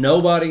 Is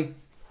nobody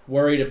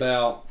worried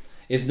about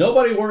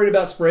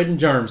spreading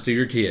germs to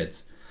your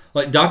kids?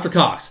 Like, Dr.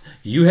 Cox,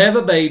 you have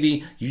a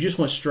baby. You just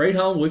went straight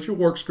home with your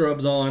work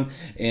scrubs on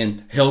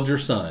and held your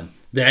son.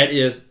 That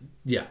is,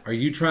 yeah. Are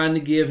you trying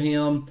to give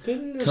him COVID-19?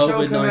 Didn't the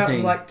show come out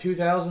in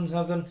 2000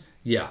 something?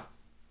 Yeah.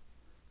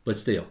 But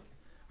still.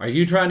 Are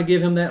you trying to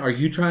give him that? Are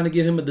you trying to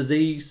give him a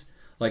disease?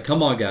 Like,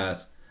 come on,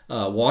 guys.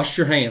 Wash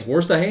your hands.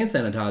 Where's the hand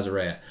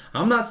sanitizer at?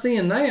 I'm not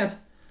seeing that.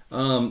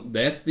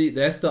 That's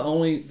the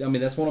only. I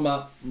mean, that's one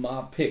of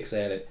my picks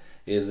at it.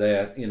 Is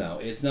that, you know,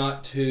 it's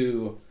not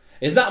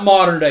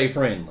modern day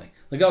friendly.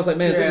 Like, I was like,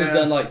 man, if this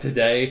was done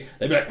today,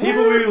 they'd be like,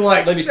 people would be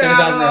they'd be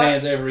sanitizing their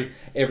hands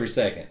every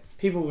second.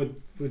 People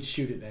would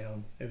shoot it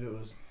down if it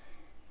was,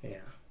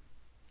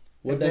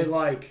 Would if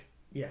they?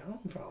 Yeah,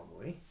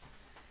 probably.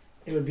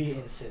 It would be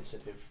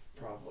insensitive.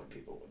 Probably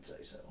people would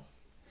say so.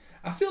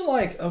 I feel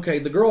like, okay,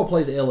 the girl who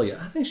plays Elliot,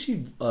 I think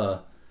she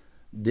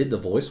did the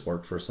voice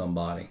work for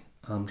somebody.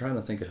 I'm trying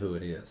to think of who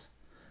it is.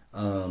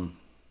 I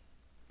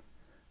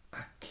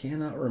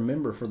cannot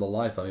remember for the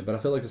life of me, but I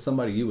feel like it's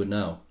somebody you would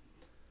know.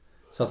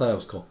 So I thought it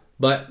was cool.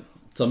 But,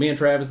 so me and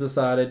Travis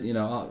decided, you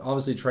know,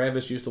 obviously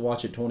Travis used to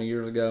watch it 20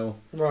 years ago.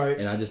 Right.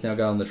 And I just now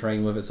got on the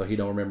train with it, so he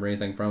don't remember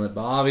anything from it.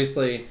 But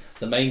obviously,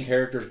 the main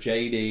character's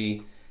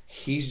JD.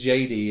 He's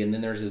JD, and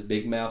then there's his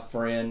big mouth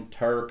friend,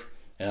 Turk,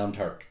 and I'm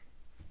Turk.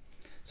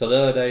 So the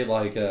other day,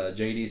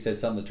 JD said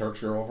something to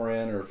Turk's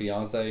girlfriend or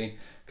fiance,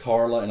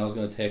 Carla, and I was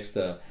going to text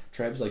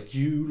Travis like,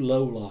 "You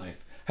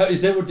lowlife.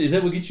 Is that what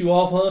gets you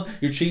off, huh?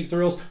 Your cheap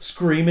thrills,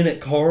 screaming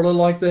at Carla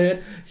like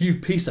that? You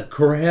piece of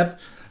crap."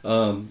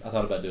 I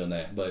thought about doing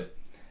that, but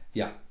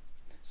yeah.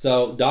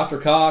 So Dr.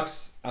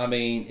 Cox, I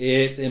mean,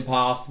 it's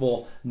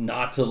impossible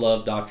not to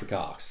love Dr.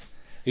 Cox.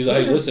 He's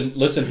like, "Hey,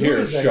 listen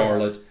here,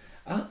 Charlotte."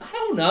 I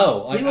don't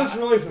know. He looks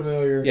really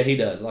familiar. Yeah, he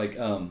does.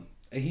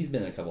 He's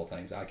been in a couple of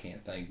things I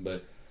can't think,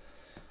 but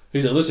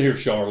he's like, "Listen here,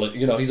 Charlotte."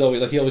 You know, he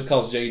always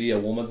calls JD a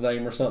woman's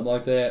name or something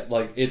like that.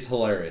 Like, it's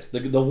hilarious.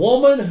 The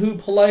woman who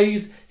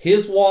plays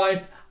his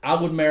wife, I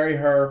would marry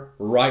her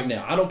right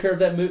now. I don't care if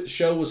that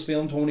show was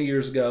filmed 20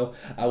 years ago.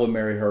 I would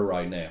marry her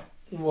right now.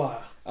 Why?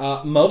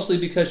 Mostly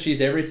because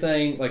she's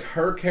everything, like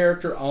her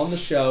character on the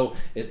show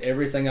is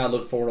everything I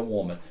look for in a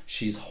woman.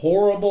 She's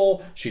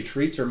horrible, she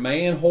treats her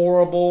man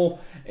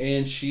horrible,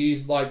 and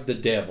she's like the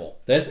devil.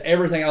 That's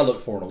everything I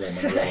look for in a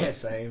woman, really.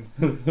 Same.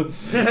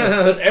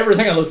 That's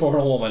everything I look for in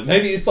a woman.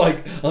 Maybe it's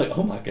like,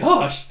 oh my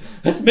gosh,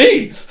 that's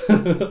me.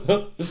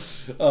 So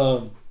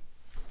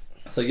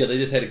yeah, they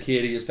just had a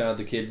kid. He just found out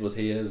the kid was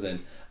his, and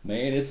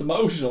man, it's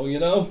emotional, you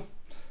know?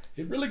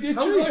 It really gets you.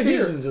 How many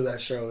seasons of that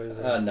show is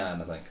it? 9,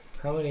 I think.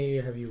 How many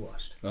have you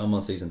watched? I'm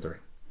on season 3.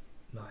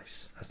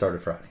 Nice. I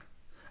started Friday.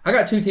 I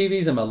got 2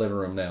 TVs in my living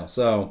room now,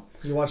 so...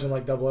 You watching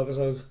double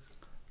episodes?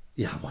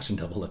 Yeah, I'm watching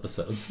double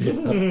episodes. Yeah,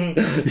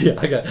 yeah.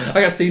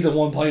 I got season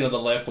 1 playing on the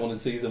left one and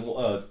season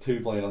 2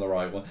 playing on the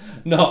right one.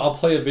 No, I'll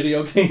play a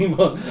video game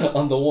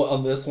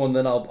on this one,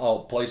 then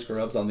I'll play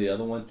Scrubs on the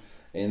other one,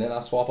 and then I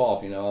swap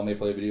off. You know, I may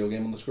play a video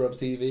game on the Scrubs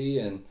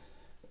TV and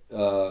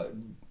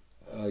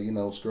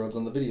Scrubs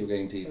on the video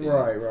game TV.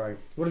 Right.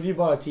 What if you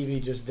bought a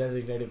TV just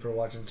designated for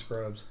watching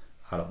Scrubs?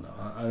 I don't know.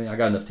 I mean, I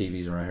got enough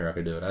TVs around here I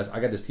could do it. I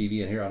got this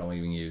TV in here I don't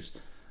even use.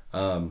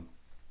 I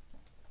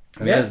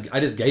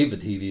just gave the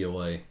TV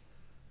away.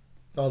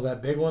 Oh,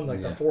 that big one? The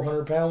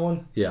 400-pound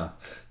one? Yeah.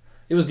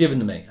 It was given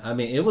to me. I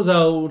mean, it was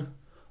old,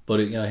 but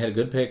it had a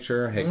good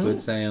picture, had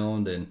good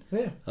sound, and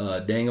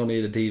Daniel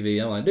needed a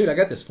TV. I'm like, dude, I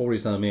got this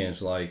 40-some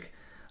inch. Like,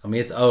 I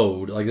mean, it's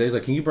old. Like, they was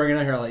like, can you bring it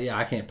out here? I'm like, yeah,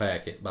 I can't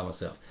pack it by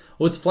myself.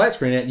 Well, it's flat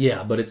screen.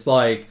 Yeah, but it's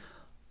like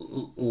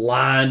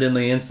lined in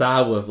the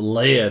inside with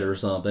lead or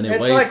something.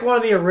 It's like one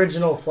of the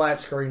original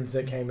flat screens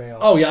that came out.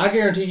 Oh, yeah, I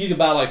guarantee you could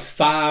buy like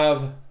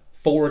 5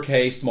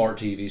 4K smart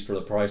TVs for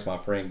the price my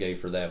friend gave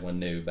for that one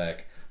new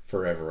back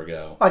forever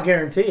ago. I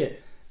guarantee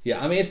it. Yeah,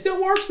 I mean, it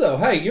still works, though.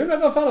 Hey, you're not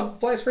going to find a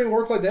flat screen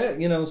work like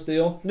that,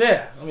 still.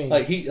 Yeah, I mean...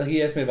 Like,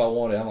 he asked me if I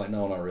wanted it. I'm like,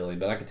 no, not really.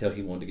 But I could tell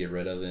he wanted to get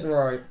rid of it.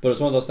 Right. But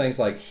it's one of those things,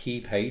 like, he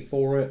paid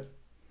for it.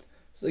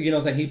 So, you know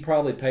what I'm saying? He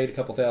probably paid a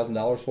couple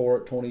 $1,000s for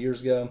it 20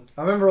 years ago.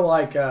 I remember,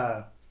 like,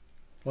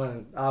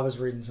 when I was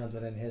reading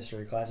something in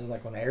history classes,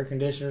 like when air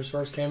conditioners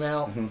first came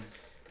out,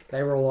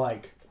 they were,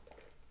 like,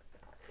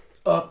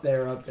 up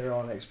there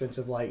on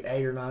expensive, like,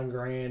 $8 or $9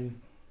 grand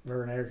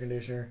for an air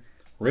conditioner.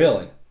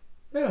 Really?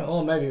 Yeah,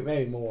 well,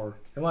 maybe more.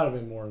 It might have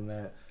been more than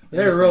that.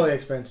 They were really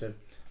expensive.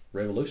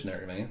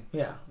 Revolutionary, man.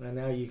 Yeah, and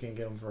now you can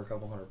get them for a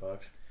couple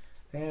 $100.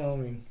 Yeah, I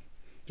mean,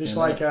 just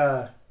like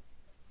I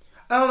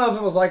don't know if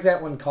it was like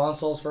that when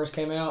consoles first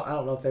came out. I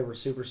don't know if they were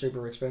super,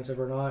 super expensive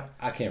or not.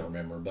 I can't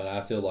remember, but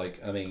I feel like,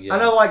 I mean, yeah. I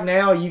know, like,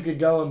 now you could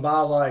go and buy,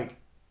 like,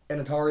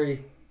 an Atari,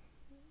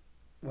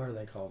 what are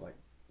they called? Like,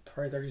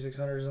 Atari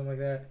 3600 or something like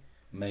that?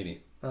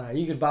 Maybe.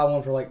 You could buy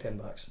one for, like,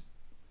 $10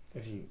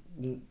 if you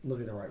look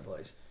at the right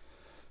place.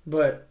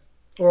 But,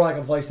 or like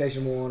a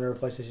PlayStation 1 or a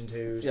PlayStation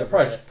 2. Yeah,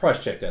 price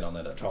check that on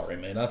that Atari,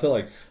 man. I feel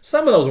like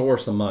some of those are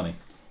worth some money.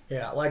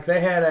 Yeah, like they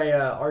had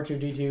a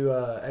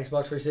R2-D2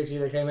 Xbox 360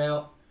 that came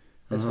out.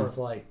 That's worth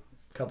like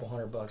a couple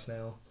 $100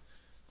 now.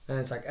 And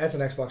it's like, that's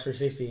an Xbox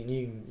 360 and I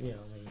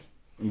mean.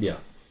 Yeah.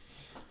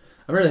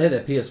 I remember they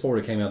had that PS4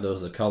 that came out that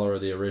was the color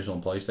of the original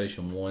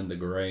PlayStation 1, the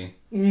gray.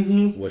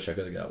 Mm-hmm. Wish I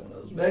could have got one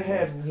of those. They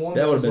had one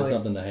that would have been like,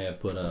 something to have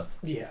put up.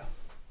 Yeah.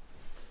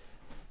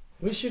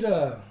 We should,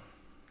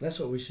 that's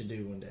what we should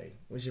do one day.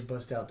 We should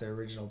bust out the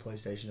original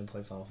PlayStation and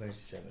play Final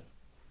Fantasy VII.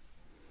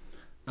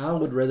 I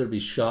would rather be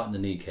shot in the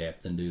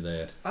kneecap than do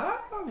that. I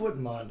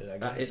wouldn't mind it, I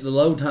guess. The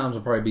load times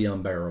would probably be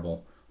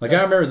unbearable. Like,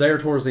 I remember there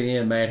towards the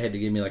end, Matt had to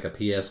give me like a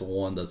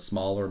PS1, the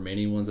smaller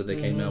mini ones that they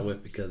came out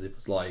with, because it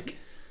was like,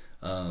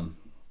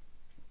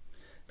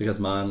 because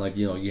mine, like,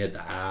 you had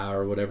the eye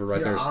or whatever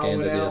right there scanning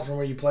the disc. From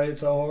where you played it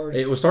so hard?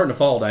 It was starting to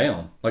fall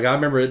down. Like, I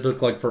remember it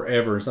took like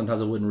forever, and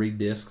sometimes I wouldn't read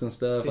discs and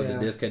stuff. Like, the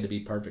disc had to be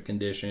perfect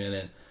condition,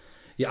 and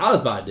I'll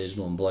just buy a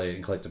digital and play it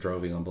and collect the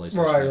trophies on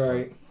PlayStation.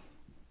 Right.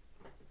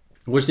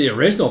 Which the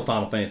original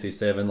Final Fantasy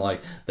VII,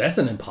 like, that's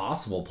an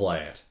impossible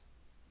plat.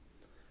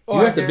 You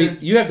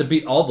have to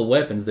beat all the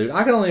weapons, dude.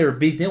 I can only ever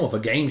beat them with a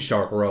Game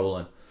Shark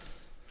rolling.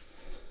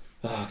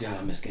 Oh god,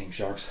 I miss Game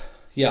Sharks.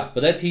 Yeah,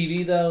 but that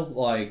TV though,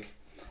 like,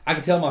 I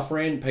could tell my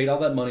friend paid all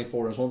that money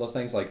for it. It was one of those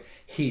things like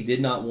he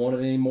did not want it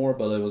anymore,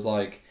 but it was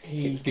like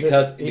he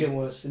didn't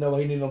want to.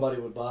 He knew nobody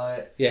would buy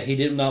it. Yeah, he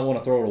did not want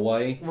to throw it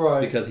away,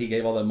 right? Because he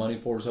gave all that money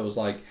for it. So it was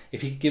like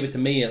if he could give it to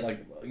me, it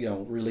like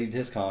relieved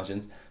his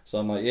conscience. So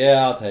I'm like,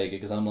 yeah, I'll take it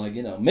because I'm like,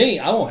 me,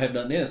 I won't have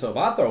nothing in it. So if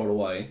I throw it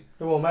away,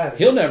 it won't matter.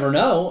 He'll never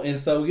know, and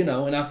so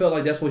and I felt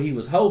like that's what he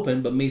was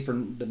hoping, but me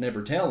to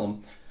never tell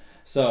him.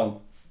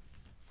 So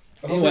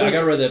anyway, I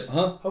got rid of that.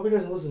 Huh? Hope he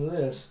doesn't listen to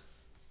this.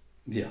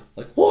 Yeah,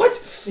 like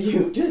what?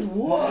 You did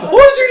what?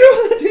 What did you do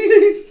with that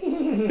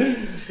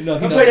TV? I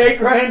paid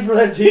 $8,000 for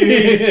that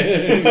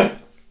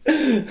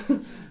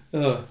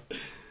TV.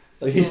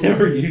 Like he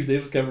never used it. It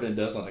was covered in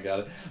dust when I got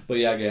it. But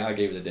yeah, I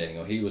gave it to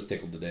Daniel. He was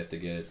tickled to death to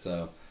get it.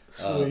 So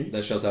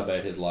that shows how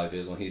bad his life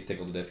is when he's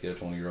tickled to death to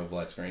get a 20-year-old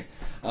flat screen.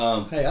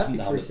 Hey, I'd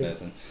be I'm just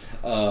messing.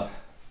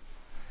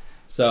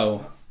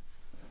 So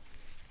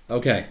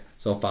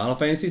Final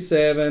Fantasy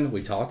VII.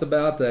 We talked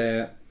about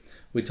that.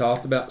 We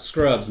talked about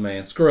Scrubs,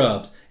 man.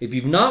 Scrubs. If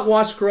you've not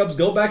watched Scrubs,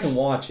 go back and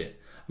watch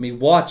it. I mean,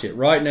 watch it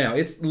right now.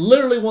 It's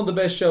literally one of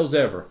the best shows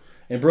ever.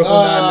 And Brooklyn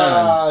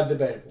Nine-Nine.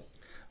 Debatable.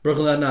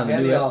 Brooklyn Nine-Nine.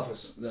 And The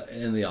Office.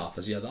 In The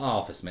Office. Yeah, The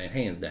Office, man.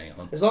 Hands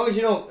down. As long as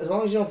you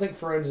don't think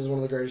Friends is one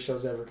of the greatest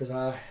shows ever, because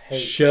I hate...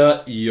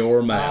 Shut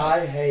your mouth.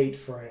 I hate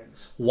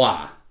Friends.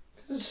 Why?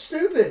 Because it's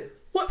stupid.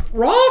 What?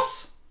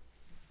 Ross?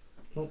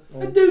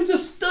 That dude's a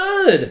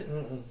stud.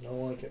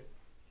 Don't like it.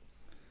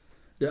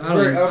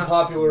 Very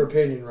unpopular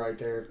opinion right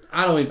there.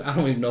 I don't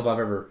even know if I've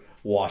ever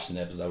watched an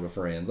episode of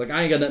Friends. Like,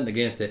 I ain't got nothing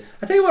against it.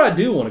 I tell you what I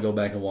do want to go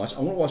back and watch.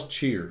 I want to watch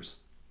Cheers.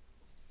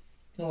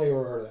 I don't think I've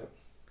ever heard of that.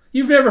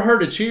 You've never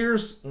heard of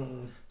Cheers?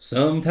 Mm-mm.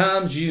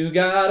 Sometimes you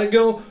gotta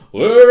go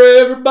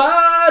where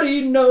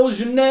everybody knows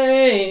your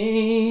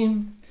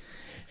name.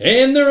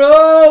 And they're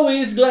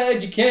always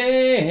glad you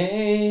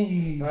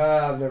came.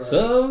 I've never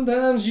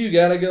Sometimes you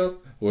gotta go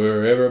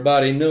where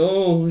everybody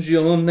knows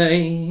your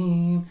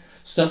name.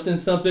 Something,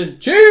 something,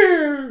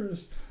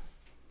 cheers!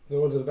 So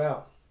what's it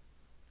about?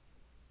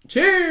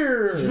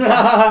 Cheers!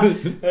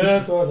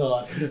 That's what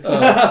I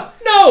thought.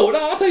 No,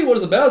 I'll tell you what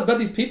it's about. It's about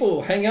these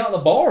people hang out in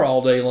a bar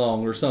all day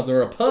long or something,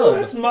 or a pub.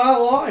 That's my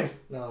life.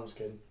 No, I'm just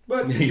kidding.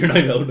 But You're not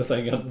going to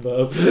hang out in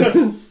the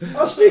pub.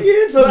 I'll sneak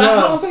in But sometimes.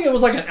 I don't think it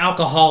was like an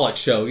alcoholic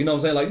show. You know what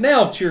I'm saying? Like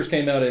now, if Cheers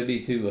came out, it'd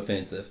be too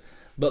offensive.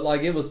 But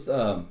like it was,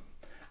 I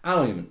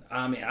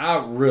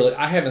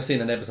haven't seen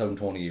an episode in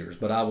 20 years,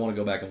 but I want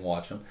to go back and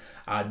watch them.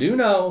 I do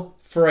know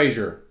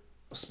Frasier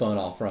spun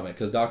off from it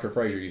because Dr.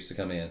 Frasier used to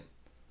come in.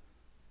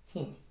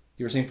 You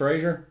ever seen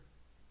Frasier?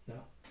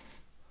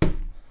 No.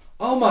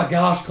 Oh my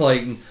gosh,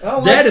 Clayton. I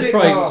don't That like is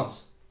probably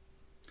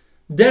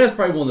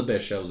sitcoms. one of the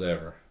best shows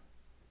ever.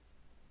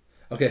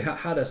 Okay,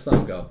 how does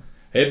song go?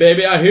 Hey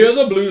baby, I hear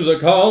the blues are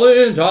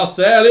calling. Toss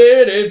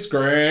salad and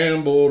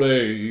scrambled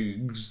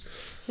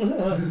eggs.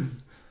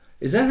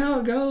 Is that how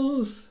it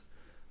goes?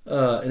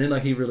 And then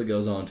like he really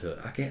goes on to it.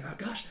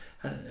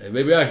 Hey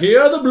baby, I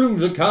hear the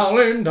blues are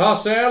calling.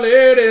 Toss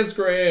salad and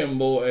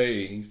scrambled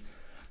eggs.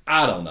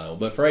 I don't know,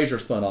 but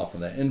Frasier spun off from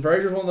that. And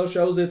Frasier's one of those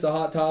shows, it's a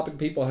hot topic.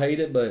 People hate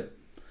it, but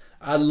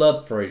I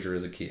loved Frasier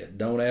as a kid.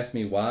 Don't ask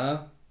me why.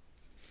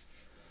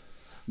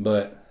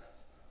 But,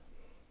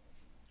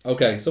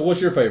 okay, so what's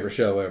your favorite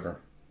show ever?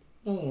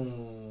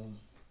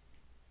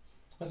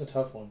 That's a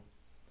tough one.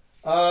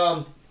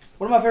 One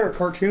of my favorite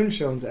cartoon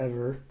shows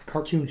ever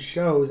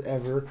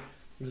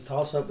is a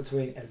toss-up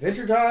between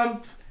Adventure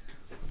Time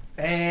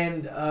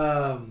and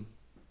the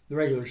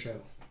regular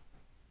show.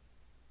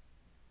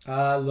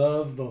 I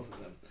love both of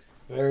them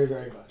very,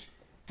 very much.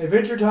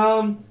 Adventure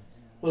Time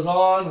was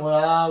on when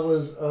I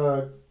was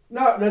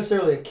not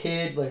necessarily a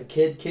kid, like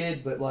a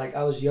kid, but like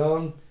I was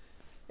young.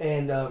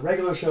 And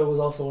regular show was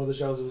also one of the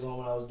shows that was on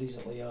when I was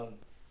decently young.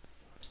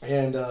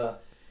 And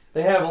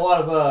they have a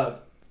lot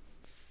of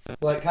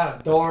like kind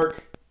of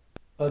dark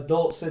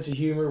adult sense of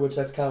humor, which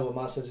that's kind of what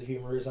my sense of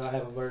humor is. I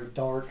have a very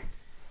dark,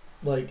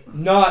 like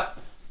not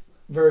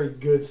very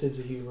good sense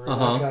of humor.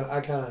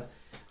 I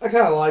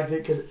kind of liked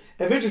it because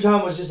Adventure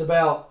Time was just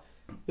about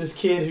this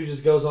kid who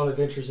just goes on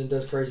adventures and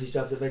does crazy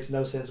stuff that makes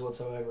no sense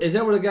whatsoever. Is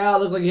that where the guy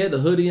looked like he had the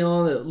hoodie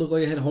on that looked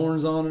like it had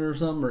horns on it or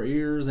something, or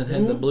ears, and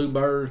had the blue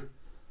bird?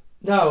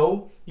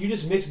 No, you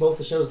just mix both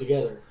the shows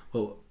together.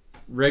 Well,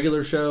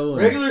 regular show?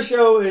 Regular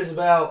show is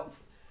about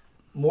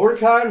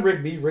Mordecai and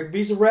Rigby.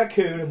 Rigby's a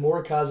raccoon and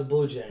Mordecai's a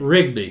blue jay.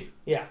 Rigby.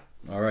 Yeah.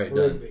 All right,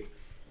 Rigby. done.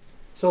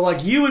 So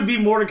like you would be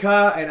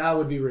Mordecai and I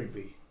would be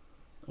Rigby.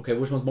 Okay,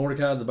 which one's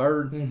Mordecai, the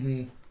bird?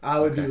 Mm-hmm. I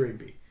would be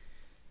Rigby.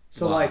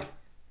 So like,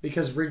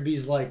 because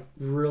Rigby's like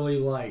really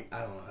like,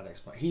 I don't know how to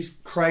explain. He's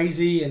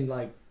crazy and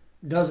like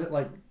doesn't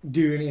like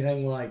do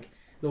anything like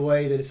the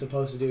way that it's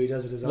supposed to do. He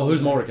does it his own Well, who's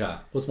way. Mordecai?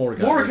 What's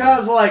Mordecai?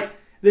 Mordecai's like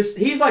this.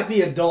 He's like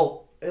the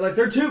adult. Like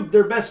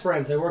they're best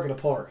friends. They work in a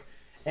park,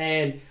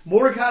 and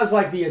Mordecai's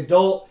like the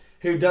adult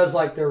who does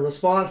like the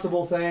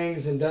responsible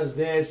things and does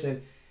this,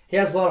 and he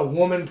has a lot of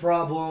woman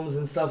problems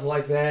and stuff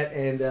like that.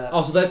 And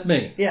so that's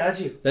me. Yeah,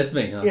 that's you. That's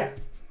me, huh? Yeah.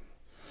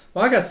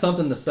 Well, I got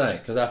something to say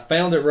because I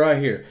found it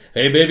right here.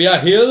 Hey, baby, I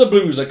hear the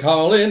blues are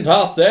calling.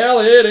 Toss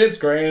salad and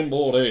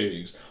scrambled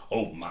eggs.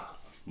 Oh my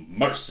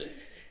mercy,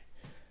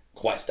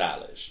 quite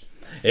stylish.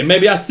 And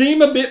maybe I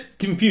seem a bit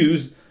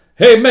confused.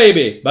 Hey,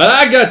 maybe, but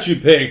I got you,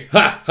 pig.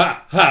 Ha,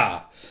 ha,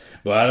 ha.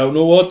 But I don't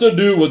know what to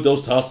do with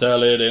those tossed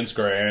salad and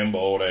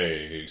scrambled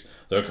eggs.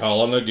 They're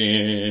calling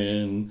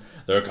again.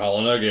 They're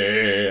calling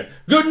again.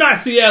 Good night,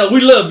 Seattle.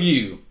 We love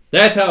you.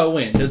 That's how it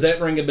went. Does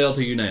that ring a bell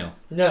to you now?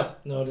 No,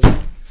 it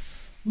doesn't.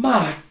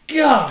 My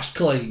gosh,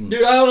 Clayton.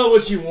 Dude, I don't know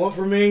what you want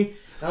from me.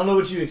 I don't know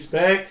what you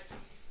expect.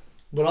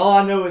 But all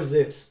I know is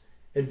this.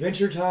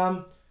 Adventure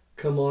Time,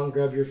 come on,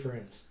 grab your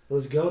friends.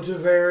 Let's go to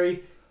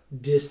very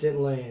distant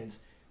lands.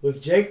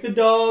 With Jake the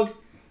dog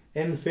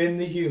and Finn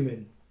the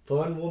human.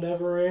 Fun will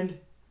never end.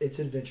 It's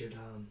Adventure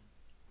Time.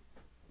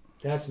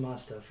 That's my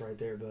stuff right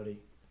there, buddy.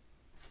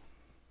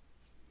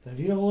 Now, if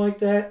you don't like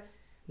that,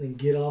 then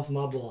get off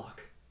my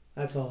block.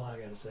 That's all I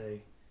gotta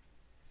say.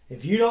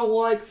 If you don't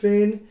like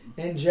Finn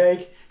and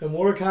Jake and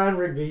Mordecai and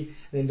Rigby,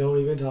 then don't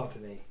even talk to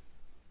me.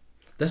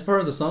 That's part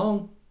of the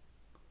song?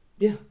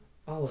 Yeah,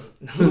 all of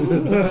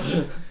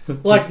it.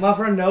 Like my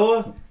friend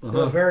Noah,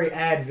 a very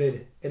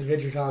avid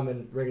Adventure Time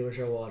and regular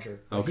show watcher.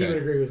 Okay. He would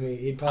agree with me.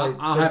 He'd probably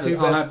I'll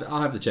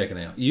have to check it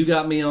out. You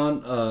got me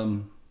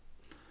on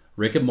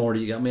Rick and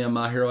Morty. You got me on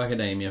My Hero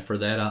Academia. For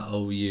that, I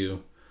owe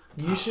you.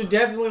 You should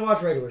definitely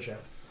watch regular show.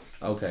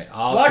 Okay,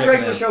 I'll watch check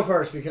regular it out. show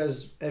first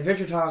because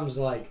Adventure Time's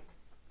like.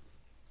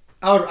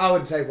 I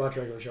would say watch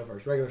regular show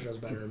first. Regular show's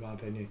better in my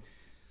opinion.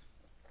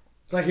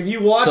 Like if you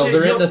watch it, so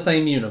they're in the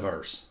same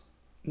universe.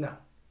 No.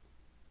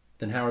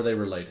 Then how are they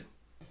related?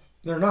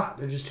 They're not.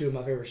 They're just two of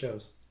my favorite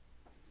shows.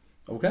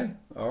 Okay,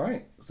 all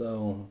right.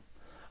 So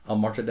I'll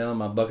mark it down on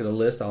my bucket of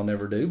list. I'll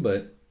never do,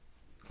 but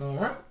all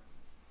right.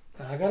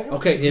 I gotta go.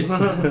 Okay,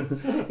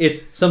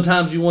 it's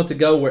sometimes you want to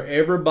go where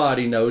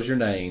everybody knows your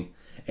name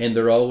and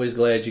they're always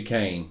glad you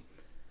came.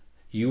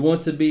 You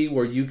want to be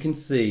where you can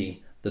see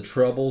the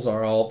troubles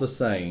are all the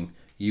same.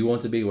 You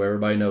want to be where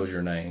everybody knows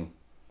your name.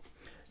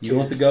 You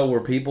want to go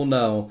where people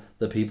know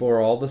the people are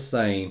all the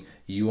same.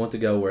 You want to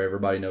go where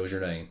everybody knows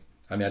your name.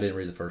 I mean, I didn't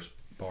read the first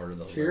part of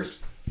those. Cheers.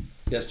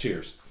 Yes,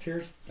 cheers.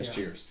 Cheers. That's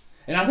cheers.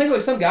 And I think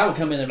like some guy would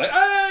come in and be like,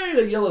 "Hey,"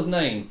 they yell his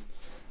name.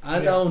 I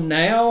know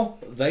now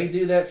they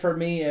do that for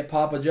me at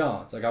Papa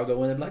John's. Like I'll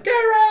go in and be like,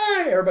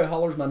 "Gary!" Everybody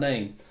hollers my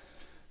name.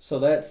 So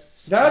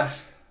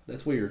that's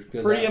weird.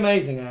 Pretty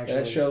amazing, actually.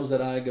 That shows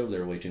that I go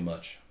there way too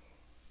much.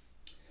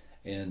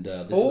 And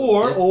this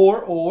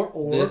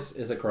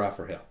is a cry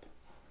for help.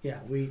 Yeah,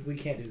 we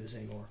can't do this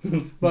anymore.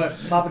 But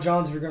Papa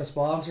John's, if you're going to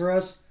sponsor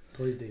us,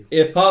 please do.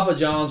 If Papa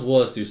John's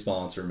was to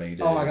sponsor me,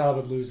 dude. Oh my God, I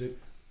would lose it.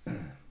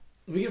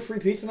 We get free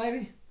pizza,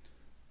 maybe?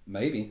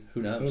 Maybe.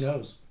 Who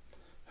knows?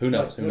 Who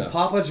knows? Would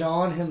Papa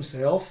John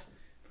himself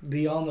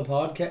be on the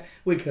podcast?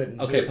 We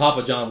couldn't. Okay,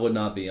 Papa John would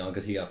not be on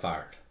because he got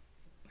fired.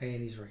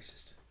 And he's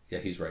racist. Yeah,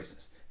 he's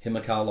racist. Him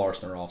and Kyle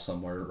Larson are off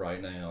somewhere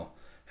right now,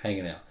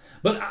 hanging out.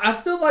 But I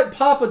feel like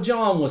Papa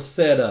John was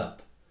set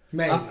up.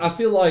 Maybe. I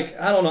feel like,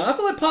 I don't know. I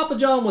feel like Papa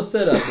John was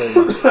set up.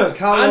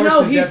 Kyle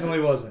Larson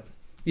definitely wasn't.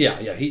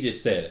 Yeah, he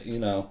just said it, you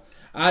know.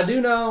 I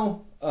do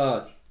know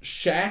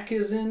Shaq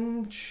is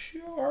in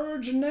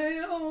charge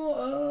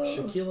now.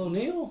 Shaquille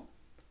O'Neal?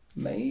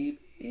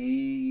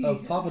 Maybe.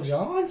 Of Papa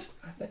John's?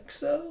 I think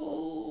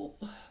so.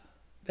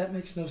 That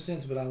makes no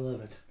sense, but I love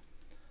it.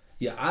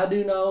 Yeah, I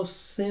do know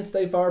since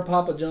they fired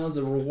Papa John's,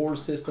 the reward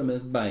system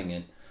is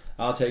banging.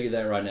 I'll tell you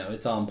that right now.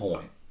 It's on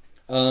point.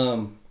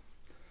 I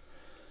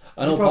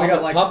know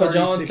Papa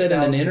John said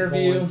in an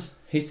interview, points.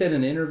 He said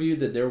in an interview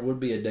that there would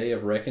be a day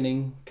of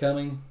reckoning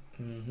coming.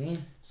 Mm-hmm.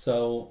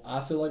 So I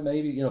feel like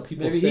maybe, you know,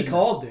 people maybe he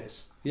called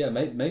this. Yeah,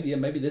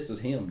 maybe this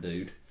is him,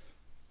 dude.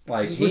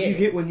 Like, this is what you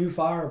get when you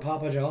fire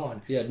Papa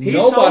John. Yeah,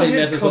 nobody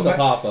messes with the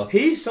Papa.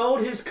 He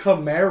sold his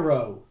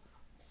Camaro.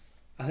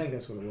 I think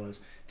that's what it was.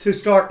 To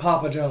start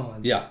Papa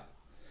John's. Yeah.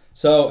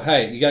 So,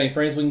 hey, you got any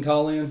friends we can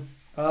call in?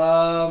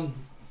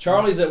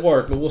 Charlie's at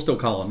work, but we'll still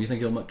call him. You think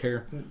he'll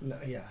care? No,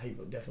 yeah, he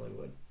definitely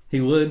would. He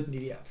would?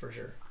 Yeah, for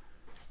sure.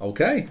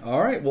 Okay. All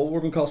right. Well,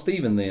 we're going to call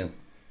Steven then.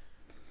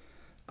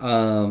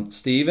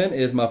 Steven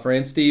is my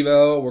friend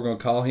Steve-O. We're going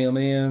to call him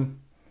in.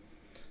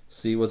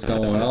 See what's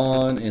going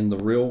on in the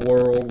real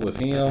world with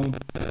him.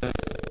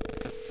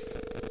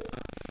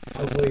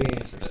 Hopefully he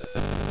answers.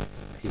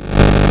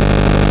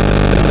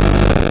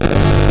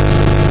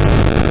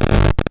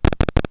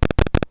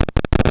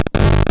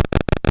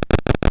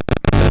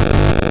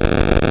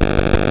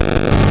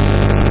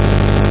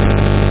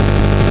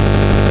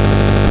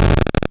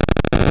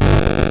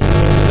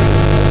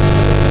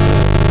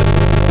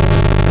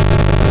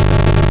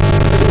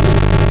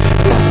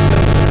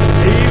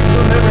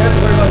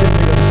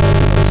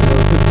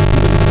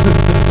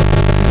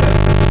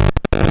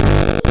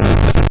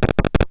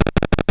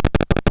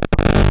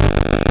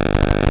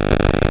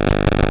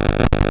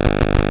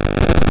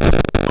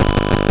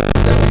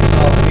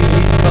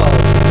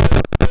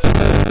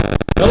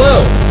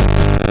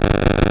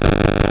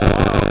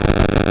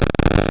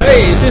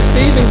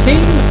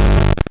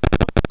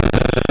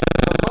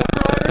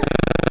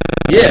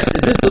 Yes,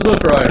 is this the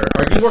book writer?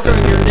 Are you working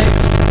on your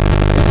next,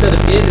 instead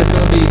of it, it's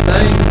going to be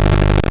Thangz?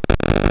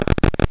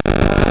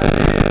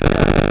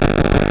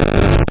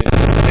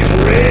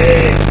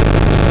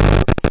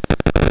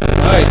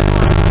 Alright.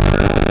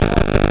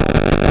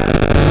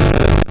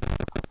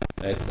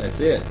 That's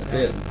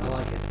it. I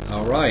like it.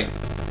 Alright.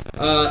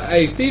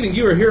 Hey, Steven,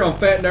 you were here on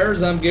Fat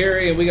Nerds. I'm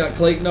Gary, and we got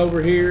Clayton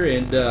over here.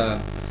 And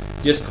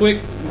just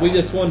quick, we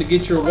just wanted to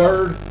get your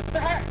word.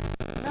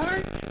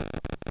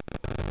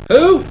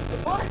 Who?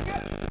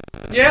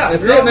 Yeah,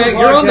 that's it, man.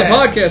 You're on the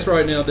podcast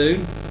right now,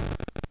 dude.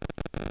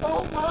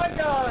 Oh my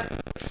God!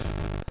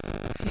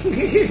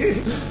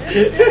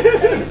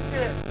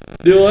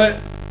 Do what?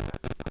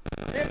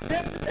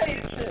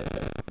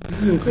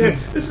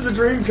 This is a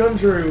dream come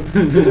true.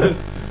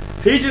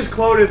 He just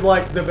quoted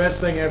like the best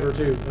thing ever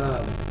too.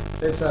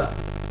 It's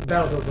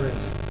Battlefield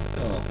Friends.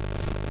 Oh,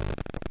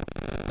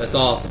 that's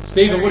awesome,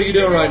 Steven. What are you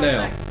doing right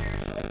now?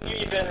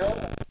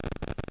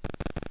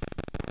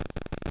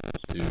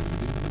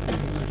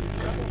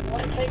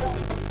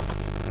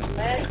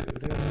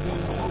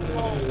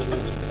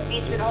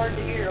 Hard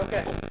to hear.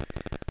 Okay.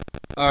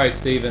 All right,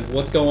 Steven.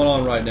 What's going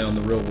on right now in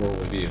the real world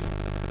with you?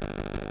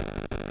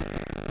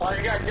 Well,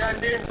 I got done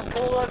doing some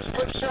pull-ups,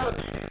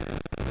 push-ups,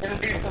 gonna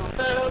do some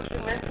setups,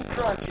 and then some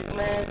crunches,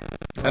 man.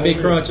 How many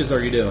crunches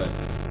are you doing?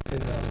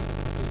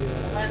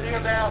 I do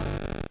about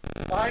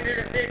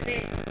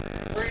 150,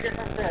 3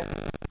 different sets.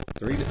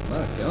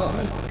 My God. Oh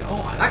my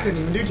God, I couldn't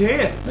even do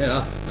 10. Man,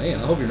 I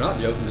hope you're not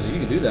joking because you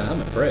can do that.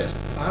 I'm impressed.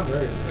 I'm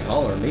very impressed.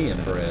 Caller me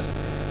impressed.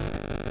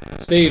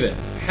 Steven,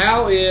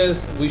 how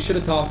is, we should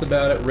have talked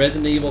about it,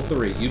 Resident Evil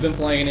 3. You've been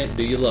playing it.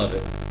 Do you love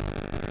it?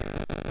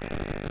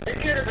 It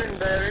could have been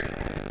better.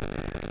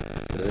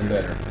 Could have been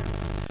better.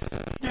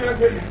 Yeah,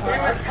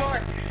 it was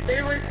fun.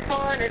 It was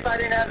fun if I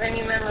didn't have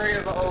any memory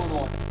of the old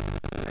one.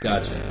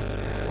 Gotcha.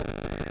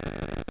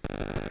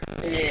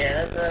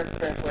 Yeah, that's the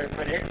best way to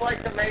put it. It's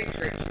like the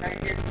Matrix. You know,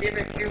 you just give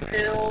it 2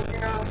 pills, you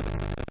know,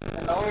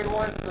 and the old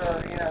one's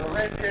the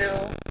red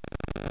pill.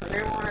 The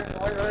new one,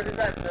 what is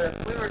that? The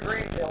blue or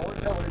green pill?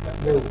 What color is that?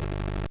 Blue.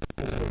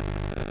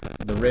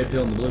 The red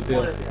pill and the blue pill.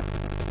 What is it?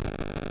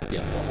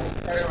 Yeah.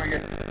 There we go.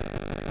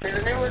 See,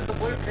 the new one's the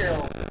blue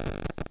pill.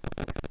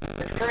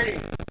 It's pretty.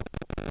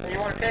 And you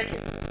want to take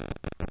it.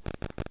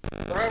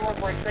 The red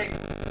one's like Satan.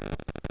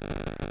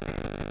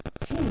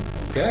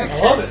 Okay. I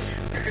love it.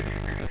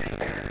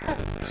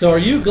 So are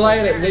you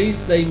glad at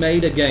least they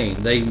made a game?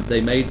 They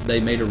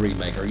made a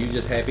remake. Are you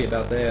just happy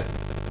about that?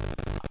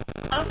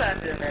 I'm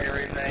happy they made a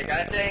remake.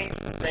 I think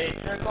they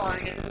took on,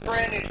 it's a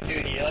brand new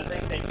studio. I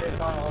think they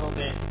took on a little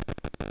bit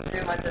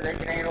too much that they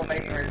can handle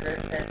making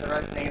Resistance and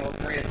Resident Evil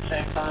 3 at the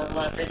same time, in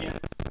my opinion.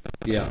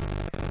 Yeah.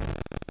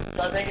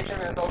 So I think it should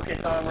have been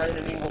focused on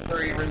Resident Evil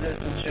 3.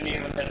 Resistance shouldn't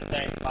even have been a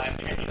thing, in my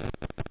opinion.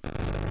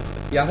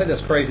 Yeah, I think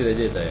that's crazy they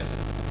did that.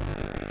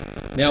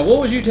 Now, what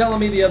was you telling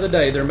me the other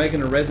day? They're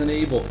making a Resident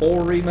Evil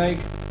 4 remake?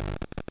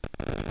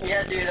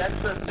 Yeah, dude, that's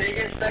the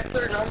biggest, that's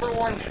their number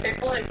one,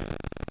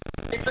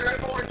 it's their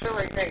number one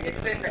selling thing. It's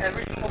been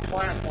every single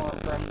platform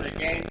from the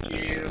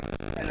GameCube,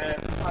 and then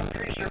I'm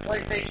pretty sure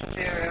PlayStation 2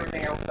 and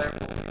everything else there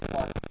for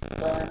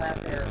so in that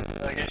there,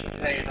 so I guess you can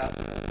say it up.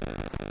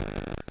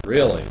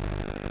 Really?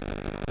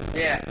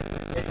 Yeah.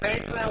 It's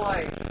basically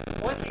like,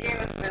 once a game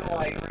has been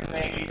like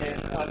remade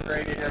and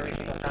upgraded every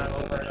single time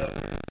over and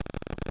over,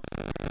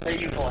 that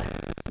you play.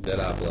 That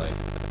I play.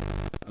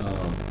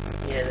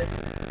 Yeah,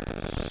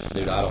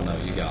 Dude, I don't know.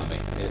 You got me.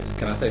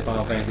 Can I say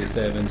Final Fantasy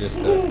 7 just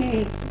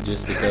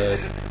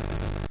because?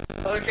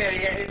 okay,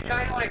 yeah, it's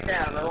kind of like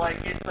that, but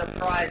like it's a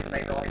prize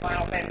maker. Like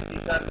Final Fantasy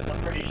 7, I'm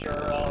pretty sure,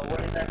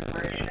 what is that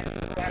Square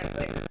Enix prize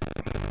maker?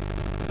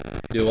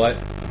 Do what?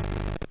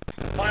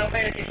 Final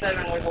Fantasy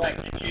 7 was like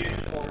the juice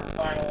for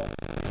Final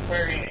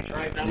Square Enix,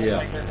 right? That was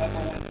like their number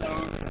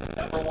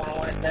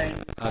one thing.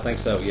 I think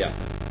so, yeah.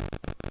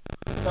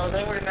 So if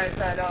they would have messed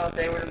that up,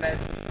 they would have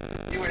messed.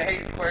 You would have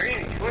hated Square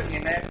Enix, wouldn't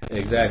you, man?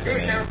 Exactly, You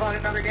would man. never bought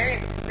another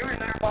game. You would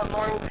never bought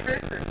Mario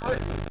Sisters,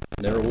 wouldn't you?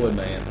 Never would,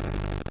 man.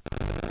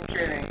 I'm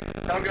kidding.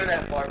 Don't go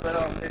that far. But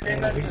if they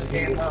mess this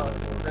game up,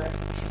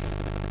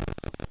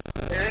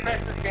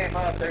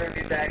 they would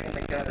be back in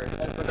the gutter.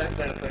 That's the best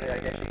way to put it, I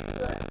guess you could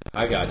say.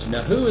 I got you.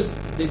 Now,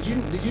 did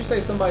you say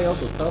somebody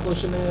else was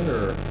publishing it,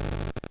 or?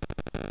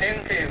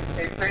 M2.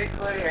 It's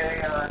basically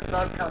a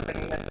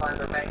sub-company that's trying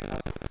to make them.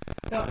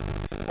 Now,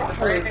 It's a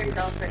brand new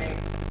company.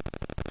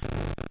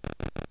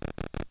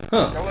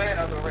 Huh. Go ahead,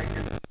 I'll go right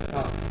to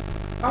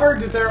I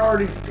heard that they're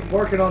already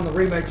working on the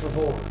remake for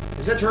 4.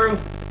 Is that true?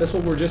 That's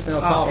what we're just now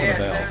talking yeah,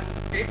 about.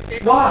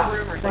 it's Why? all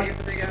rumors. They have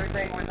to do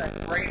everything with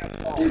a grain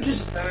of salt. Dude,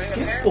 just So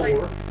skip apparently-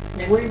 4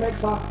 and remake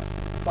 5.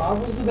 5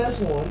 was the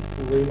best one.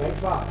 Remake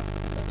 5.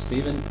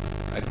 Stephen,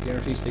 I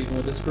guarantee Stephen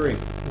would disagree.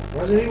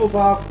 Resident Evil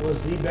 5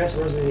 was the best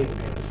Resident Evil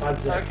game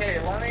besides that. Okay,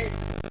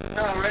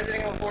 no,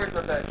 Resident Evil 4 is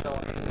the best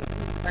one.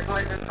 That's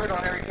why it's put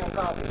on every single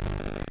copy.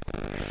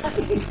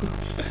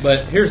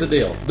 But here's the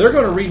deal: they're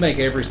going to remake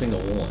every single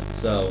one,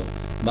 so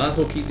might as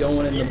well keep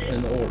going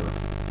in the order.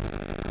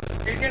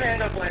 You're gonna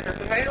end up with it.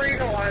 The main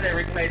reason why they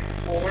remade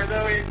 4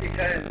 though is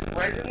because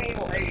Resident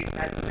Evil 8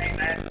 has the same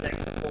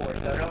aspects as 4,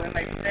 so it only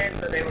makes sense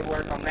that they would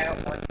work on that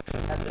one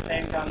at the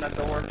same time that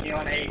they're working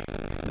on 8.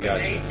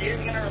 Gotcha. 8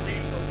 is gonna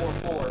release before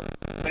 4,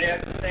 but it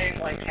has the same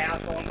like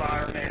castle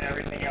environment and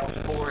everything else,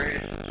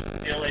 forest,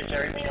 village,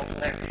 everything else in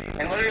there.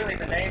 And literally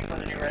the name for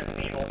the new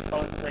Resident Evil is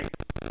supposedly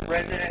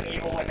Resident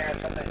Evil and has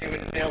something to do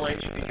with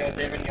village because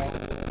they've been using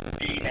the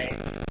B name.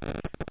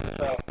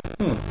 So,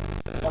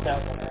 well, that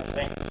was one of those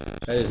things.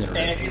 That is And if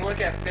interesting. you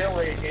look at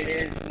village, it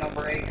is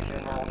number 8 in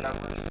numeral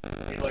numbers.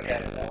 If you look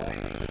at it that way.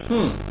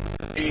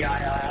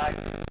 V-I-I-I.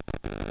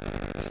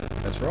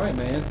 That's right,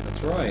 man.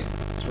 That's right.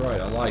 That's right.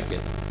 I like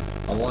it.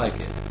 I like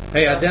it.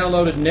 Hey, I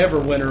downloaded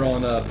Neverwinter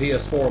on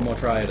PS4. I'm gonna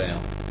try it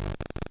out.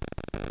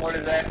 What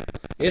is that?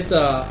 It's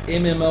a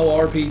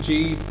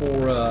MMORPG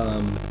for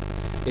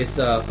it's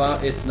not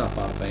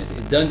Final Fantasy.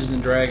 It's Dungeons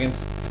and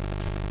Dragons.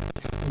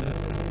 That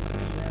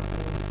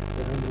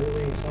I'm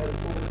really excited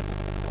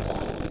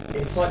for.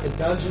 It's like a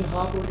dungeon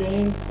hopper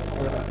game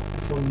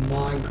from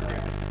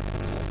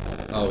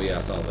Minecraft. Oh yeah,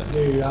 I saw that.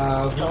 Dude,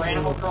 So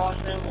Animal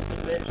Crossing,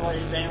 that's what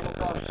is Animal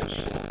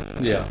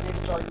Crossing. Yeah.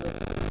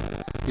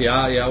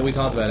 Yeah. We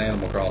talked about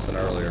Animal Crossing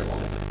earlier.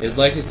 Is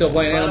Lexi still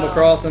playing Animal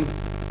Crossing?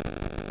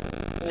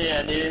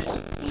 Yeah, dude.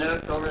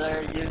 Nook over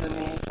there using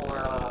me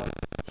for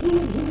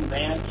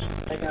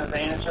taking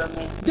advantage of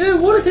me.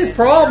 Dude, what is his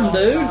problem,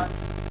 dude?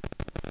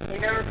 He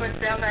never puts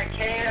down that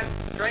can,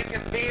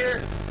 drinking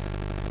beer.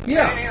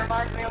 Yeah. And he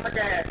reminds me of my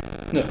dad.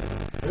 No.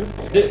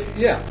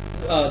 Yeah.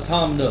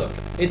 Tom Nook.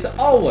 It's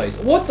always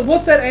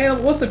what's that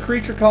animal? What's the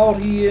creature called?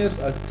 He is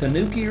a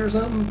tanuki or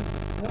something?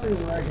 Not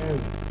even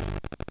raccoon.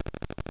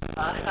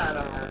 I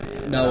don't know,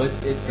 dude. No, it's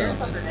Here's something.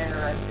 something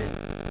interesting.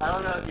 I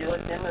don't know if you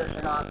looked into this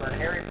or not, but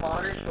Harry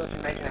Potter's supposed to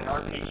be making an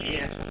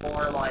RPG, and it's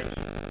before like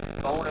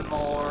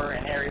Voldemort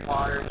and Harry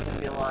Potter's gonna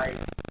be like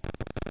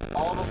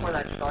all before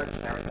that starts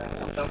and everything.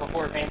 So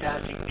before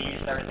Fantastic Beasts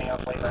and everything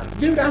else like that.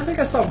 Dude, I think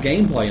I saw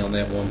gameplay on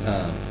that one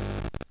time.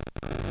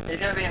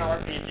 It's gonna be an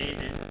RPG,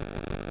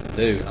 dude.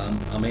 Dude,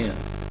 I'm in.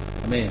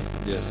 I'm in.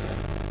 Just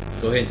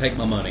Go ahead and take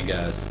my money,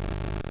 guys.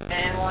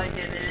 And like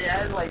it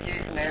has like two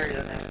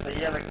scenarios in it, so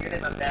you have a good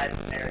and a bad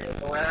scenario.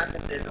 So what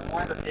happens is in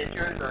one of the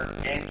pictures or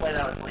gameplay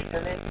that was leaked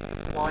of it,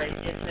 like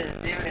it's this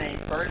dude and he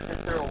bursts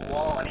through a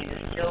wall and he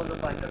just kills a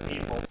bunch of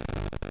people.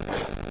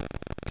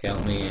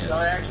 Count me in. So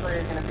there actually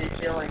is gonna be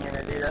killing in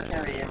it, dude. That's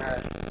gonna be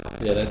interesting.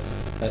 Yeah,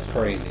 that's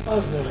crazy. I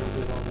was never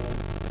good on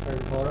Harry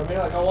Potter. I mean,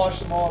 like I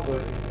watched them all,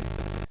 but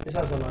it's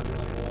not something I'd be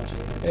like to watch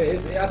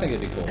again. I think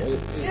it'd be cool.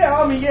 Yeah,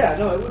 I mean, yeah,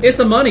 no, it would. It's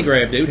a money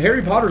grab, dude.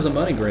 Harry Potter's a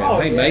money grab. Oh,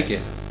 Hey, yes. make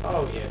it.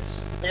 Oh yes.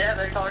 Yeah,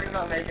 they're talking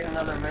about making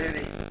another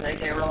movie.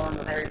 J.K. Rowling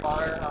with Harry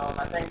Potter.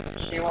 I think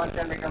she wants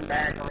him to come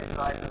back and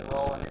reprise his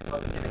role, and it's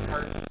supposed to be the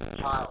cursed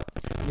child.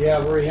 Yeah,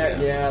 where he had.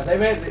 Yeah, they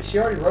made. She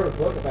already wrote a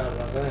book about it,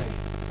 I think.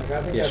 Like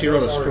I think. Yeah, that she wrote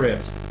a book's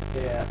already-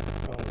 script. Yeah.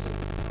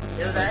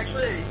 It was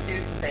actually these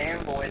two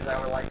fanboys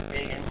that were like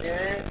big into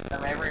it. I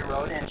remember he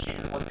wrote it and she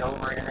just looked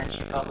over it and then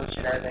she published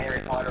it as a Harry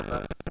Potter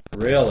book.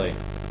 Really?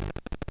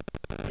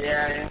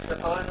 Yeah, and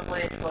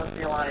supposedly it's supposed to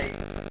be like,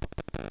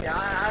 yeah,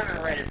 I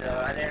haven't read it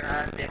though. I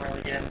didn't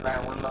really get into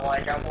that one, but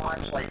like I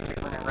watched like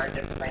people that read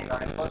different things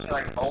on it. It's supposed to be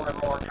like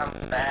Voldemort comes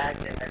back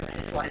and then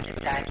he's like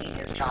attacking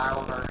his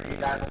child or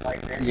he's having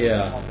like this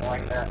Yeah. or something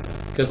like that.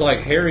 Because like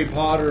Harry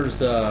Potter's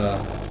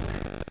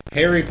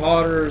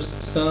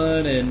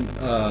son and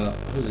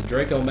who's it,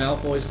 Draco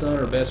Malfoy's son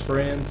are best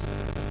friends,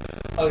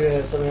 Oh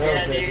yes, I mean,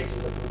 Yeah, I was dude.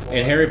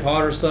 and Harry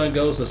Potter's son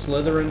goes to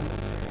Slytherin.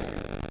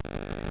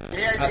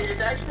 Yeah, dude,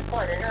 it's actually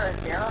quite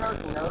interesting. I don't know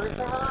if you know this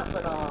or not,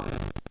 but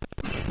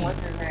what's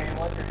his name?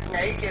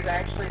 Snake is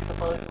actually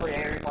supposedly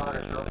Harry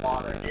Potter's real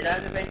father. It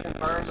hasn't been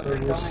confirmed, but they're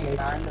filming a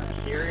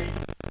 9 series.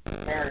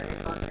 And he's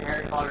supposed to be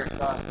Harry Potter's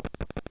son.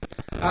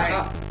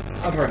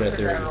 I've heard that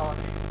theory.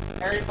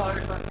 Harry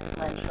Potter's supposed to be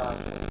Snape's son.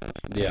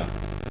 Yeah,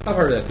 I've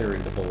heard that theory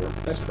before.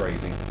 That's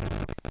crazy.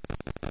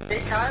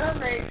 It kind of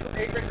makes,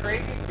 it's a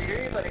crazy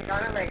theory, but it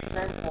kind of makes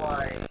sense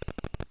why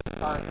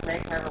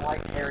Snake never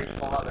liked Harry's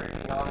father,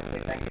 if you honestly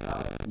think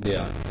about it.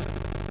 Yeah.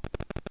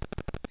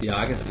 Yeah,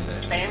 I can see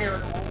that. Sammy,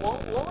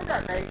 what would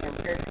that make him?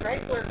 Because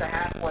Snake was the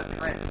half-blood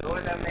prince. What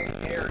would that make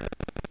Harry?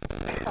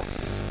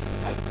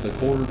 The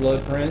quarter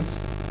blood prince.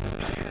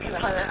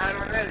 I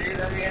don't know, dude.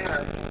 That'd be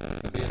interesting.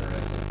 That'd be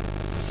interesting.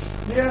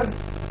 Yeah.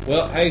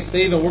 Well, hey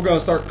Steven, we're going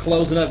to start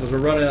closing up because we're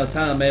running out of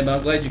time, man. But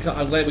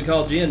I'm glad we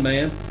called you in,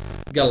 man.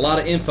 We got a lot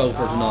of info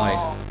for tonight.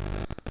 Oh,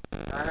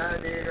 I know,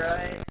 dude.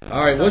 Right?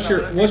 All right, what's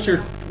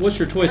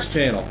your Twitch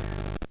channel?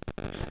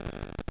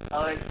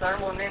 Oh, it's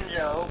Thermal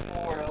Ninja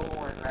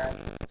 0401, man.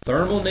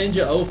 Thermal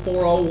Ninja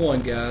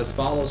 0401, guys.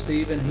 Follow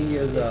Steven. He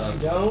is If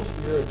you don't,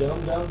 you're a dumb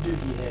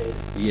dookie head.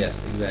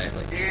 yes,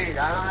 exactly. Dude,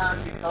 I don't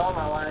know if you saw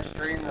my last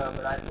stream though,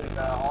 but I took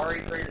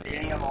RE3 to the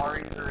beginning of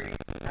RE3,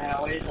 and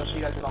I waited till she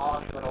got to the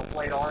hospital,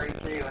 played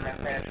RE2, and then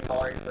finished with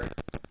RE3.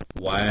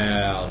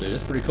 Wow, dude,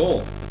 that's pretty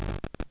cool.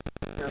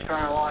 It was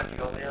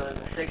chronological. It was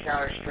a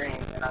 6-hour stream,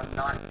 and I'm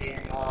not being,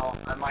 well,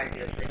 I might be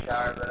a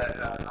 6-hour, but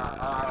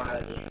I don't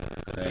know,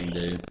 dude. Dang,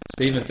 dude.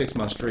 Steven fixed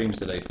my streams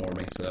today for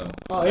me, so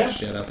Oh, yeah?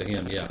 shout out to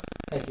him. Yeah,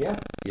 Heck yeah.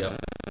 yep.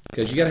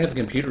 Because you got to have a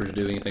computer to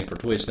do anything for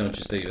Twitch, don't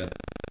you, Steven?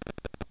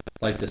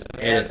 Like this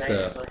edit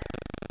stuff. basically.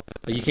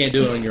 But you can't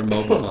do it on your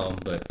mobile phone.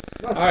 But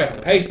That's all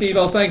right, hey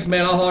Steve-O, thanks,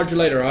 man. I'll holler at you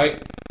later. All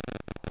right,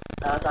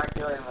 I'll talk to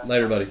you later, man.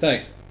 later, buddy.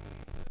 Thanks.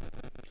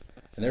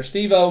 And there's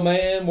Steve-O,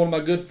 man, one of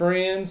my good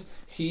friends.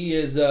 He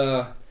is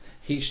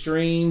he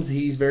streams.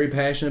 He's very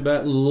passionate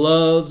about.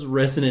 Loves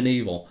Resident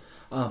Evil.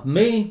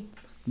 Me,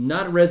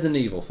 not a Resident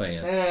Evil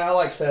fan. I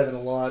like 7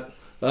 a lot.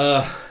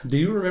 Do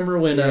you remember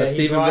when Yeah,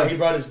 Steven? he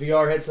brought his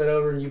VR headset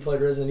over and you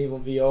played Resident Evil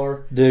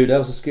VR. Dude, that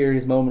was the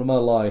scariest moment of my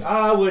life.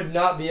 I would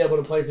not be able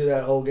to play through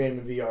that whole game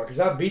in VR because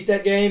I beat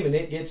that game and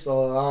it gets a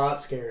lot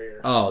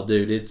scarier. Oh,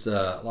 dude, it's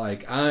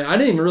like I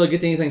didn't even really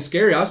get to anything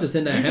scary. I was just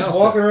in that You house. just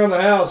walking around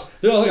the house.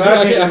 Dude, like,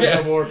 I can't do I this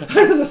no more.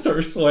 I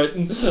started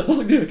sweating. I was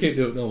like, dude, I can't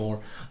do it no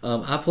more.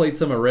 I played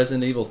some of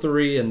Resident Evil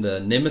 3 and the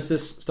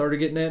Nemesis started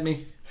getting at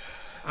me.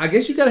 I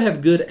guess you got to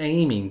have good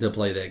aiming to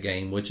play that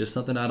game, which is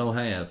something I don't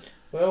have.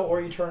 Well,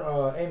 or you turn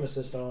aim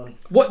assist on.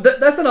 What?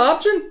 That's an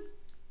option?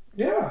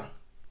 Yeah.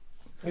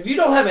 If you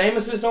don't have aim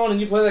assist on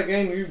and you play that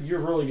game, you're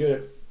really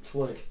good at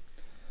flick.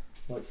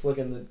 Like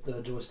flicking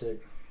the joystick.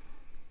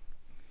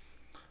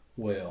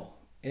 Well,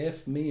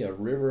 F me a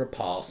river of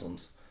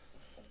possums.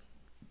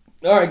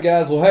 All right,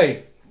 guys. Well,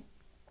 hey,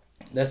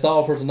 that's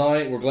all for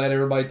tonight. We're glad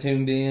everybody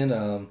tuned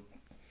in.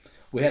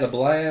 We had a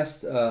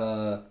blast.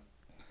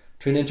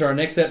 Tune into our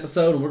next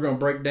episode, and we're going to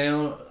break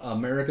down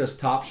America's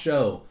top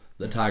show,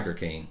 The Tiger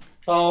King.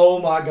 Oh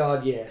my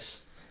God,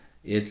 yes.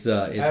 It's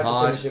I have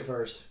hot. to finish it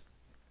first.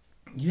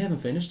 You haven't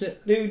finished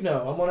it? Dude,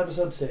 no. I'm on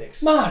episode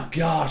 6. My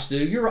gosh,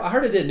 dude. I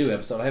heard it did a new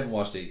episode. I haven't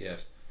watched it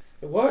yet.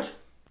 What?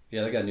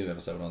 Yeah, they got a new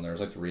episode on there.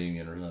 It's like the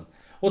reunion or something.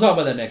 We'll talk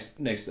about that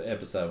next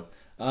episode.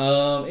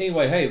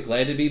 Anyway, hey,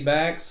 glad to be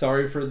back.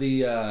 Sorry for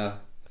the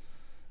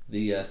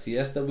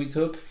siesta we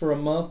took for a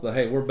month, but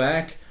hey, we're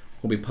back.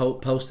 We'll be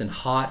posting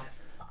hot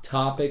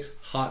topics,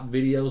 hot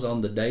videos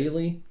on the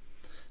daily.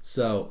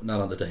 So,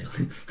 not on the daily.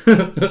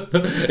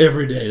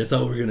 Every day. That's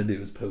all we're going to do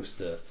is post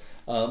stuff.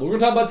 We're going to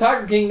talk about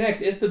Tiger King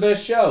next. It's the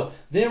best show.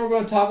 Then we're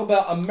going to talk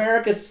about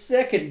America's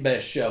second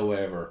best show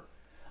ever,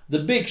 The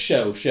Big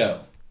Show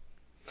Show.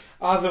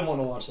 I've been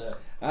wanting to watch that.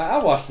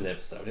 I watched an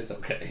episode. It's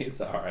okay. It's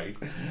all right.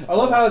 I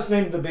love how it's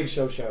named The Big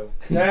Show Show.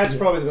 That's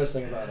probably the best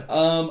thing about it.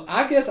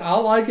 I guess I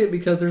like it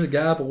because there's a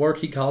guy up at work.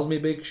 He calls me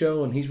Big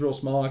Show, and he's real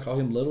small. I call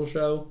him Little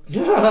Show.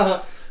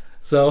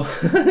 So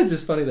it's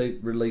just funny they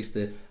released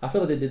it. I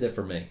feel like they did that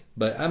for me.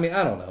 But, I mean,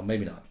 I don't know.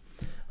 Maybe not.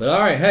 But, all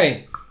right.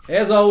 Hey,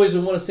 as always, we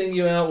want to sing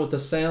you out with the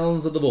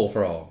sounds of the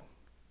bullfrog.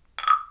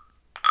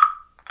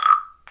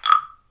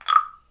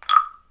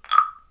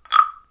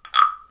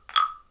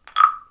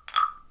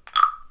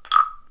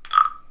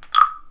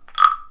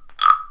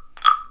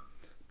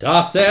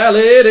 Tossed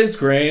salad and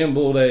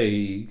scrambled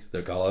eggs.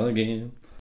 They're calling again.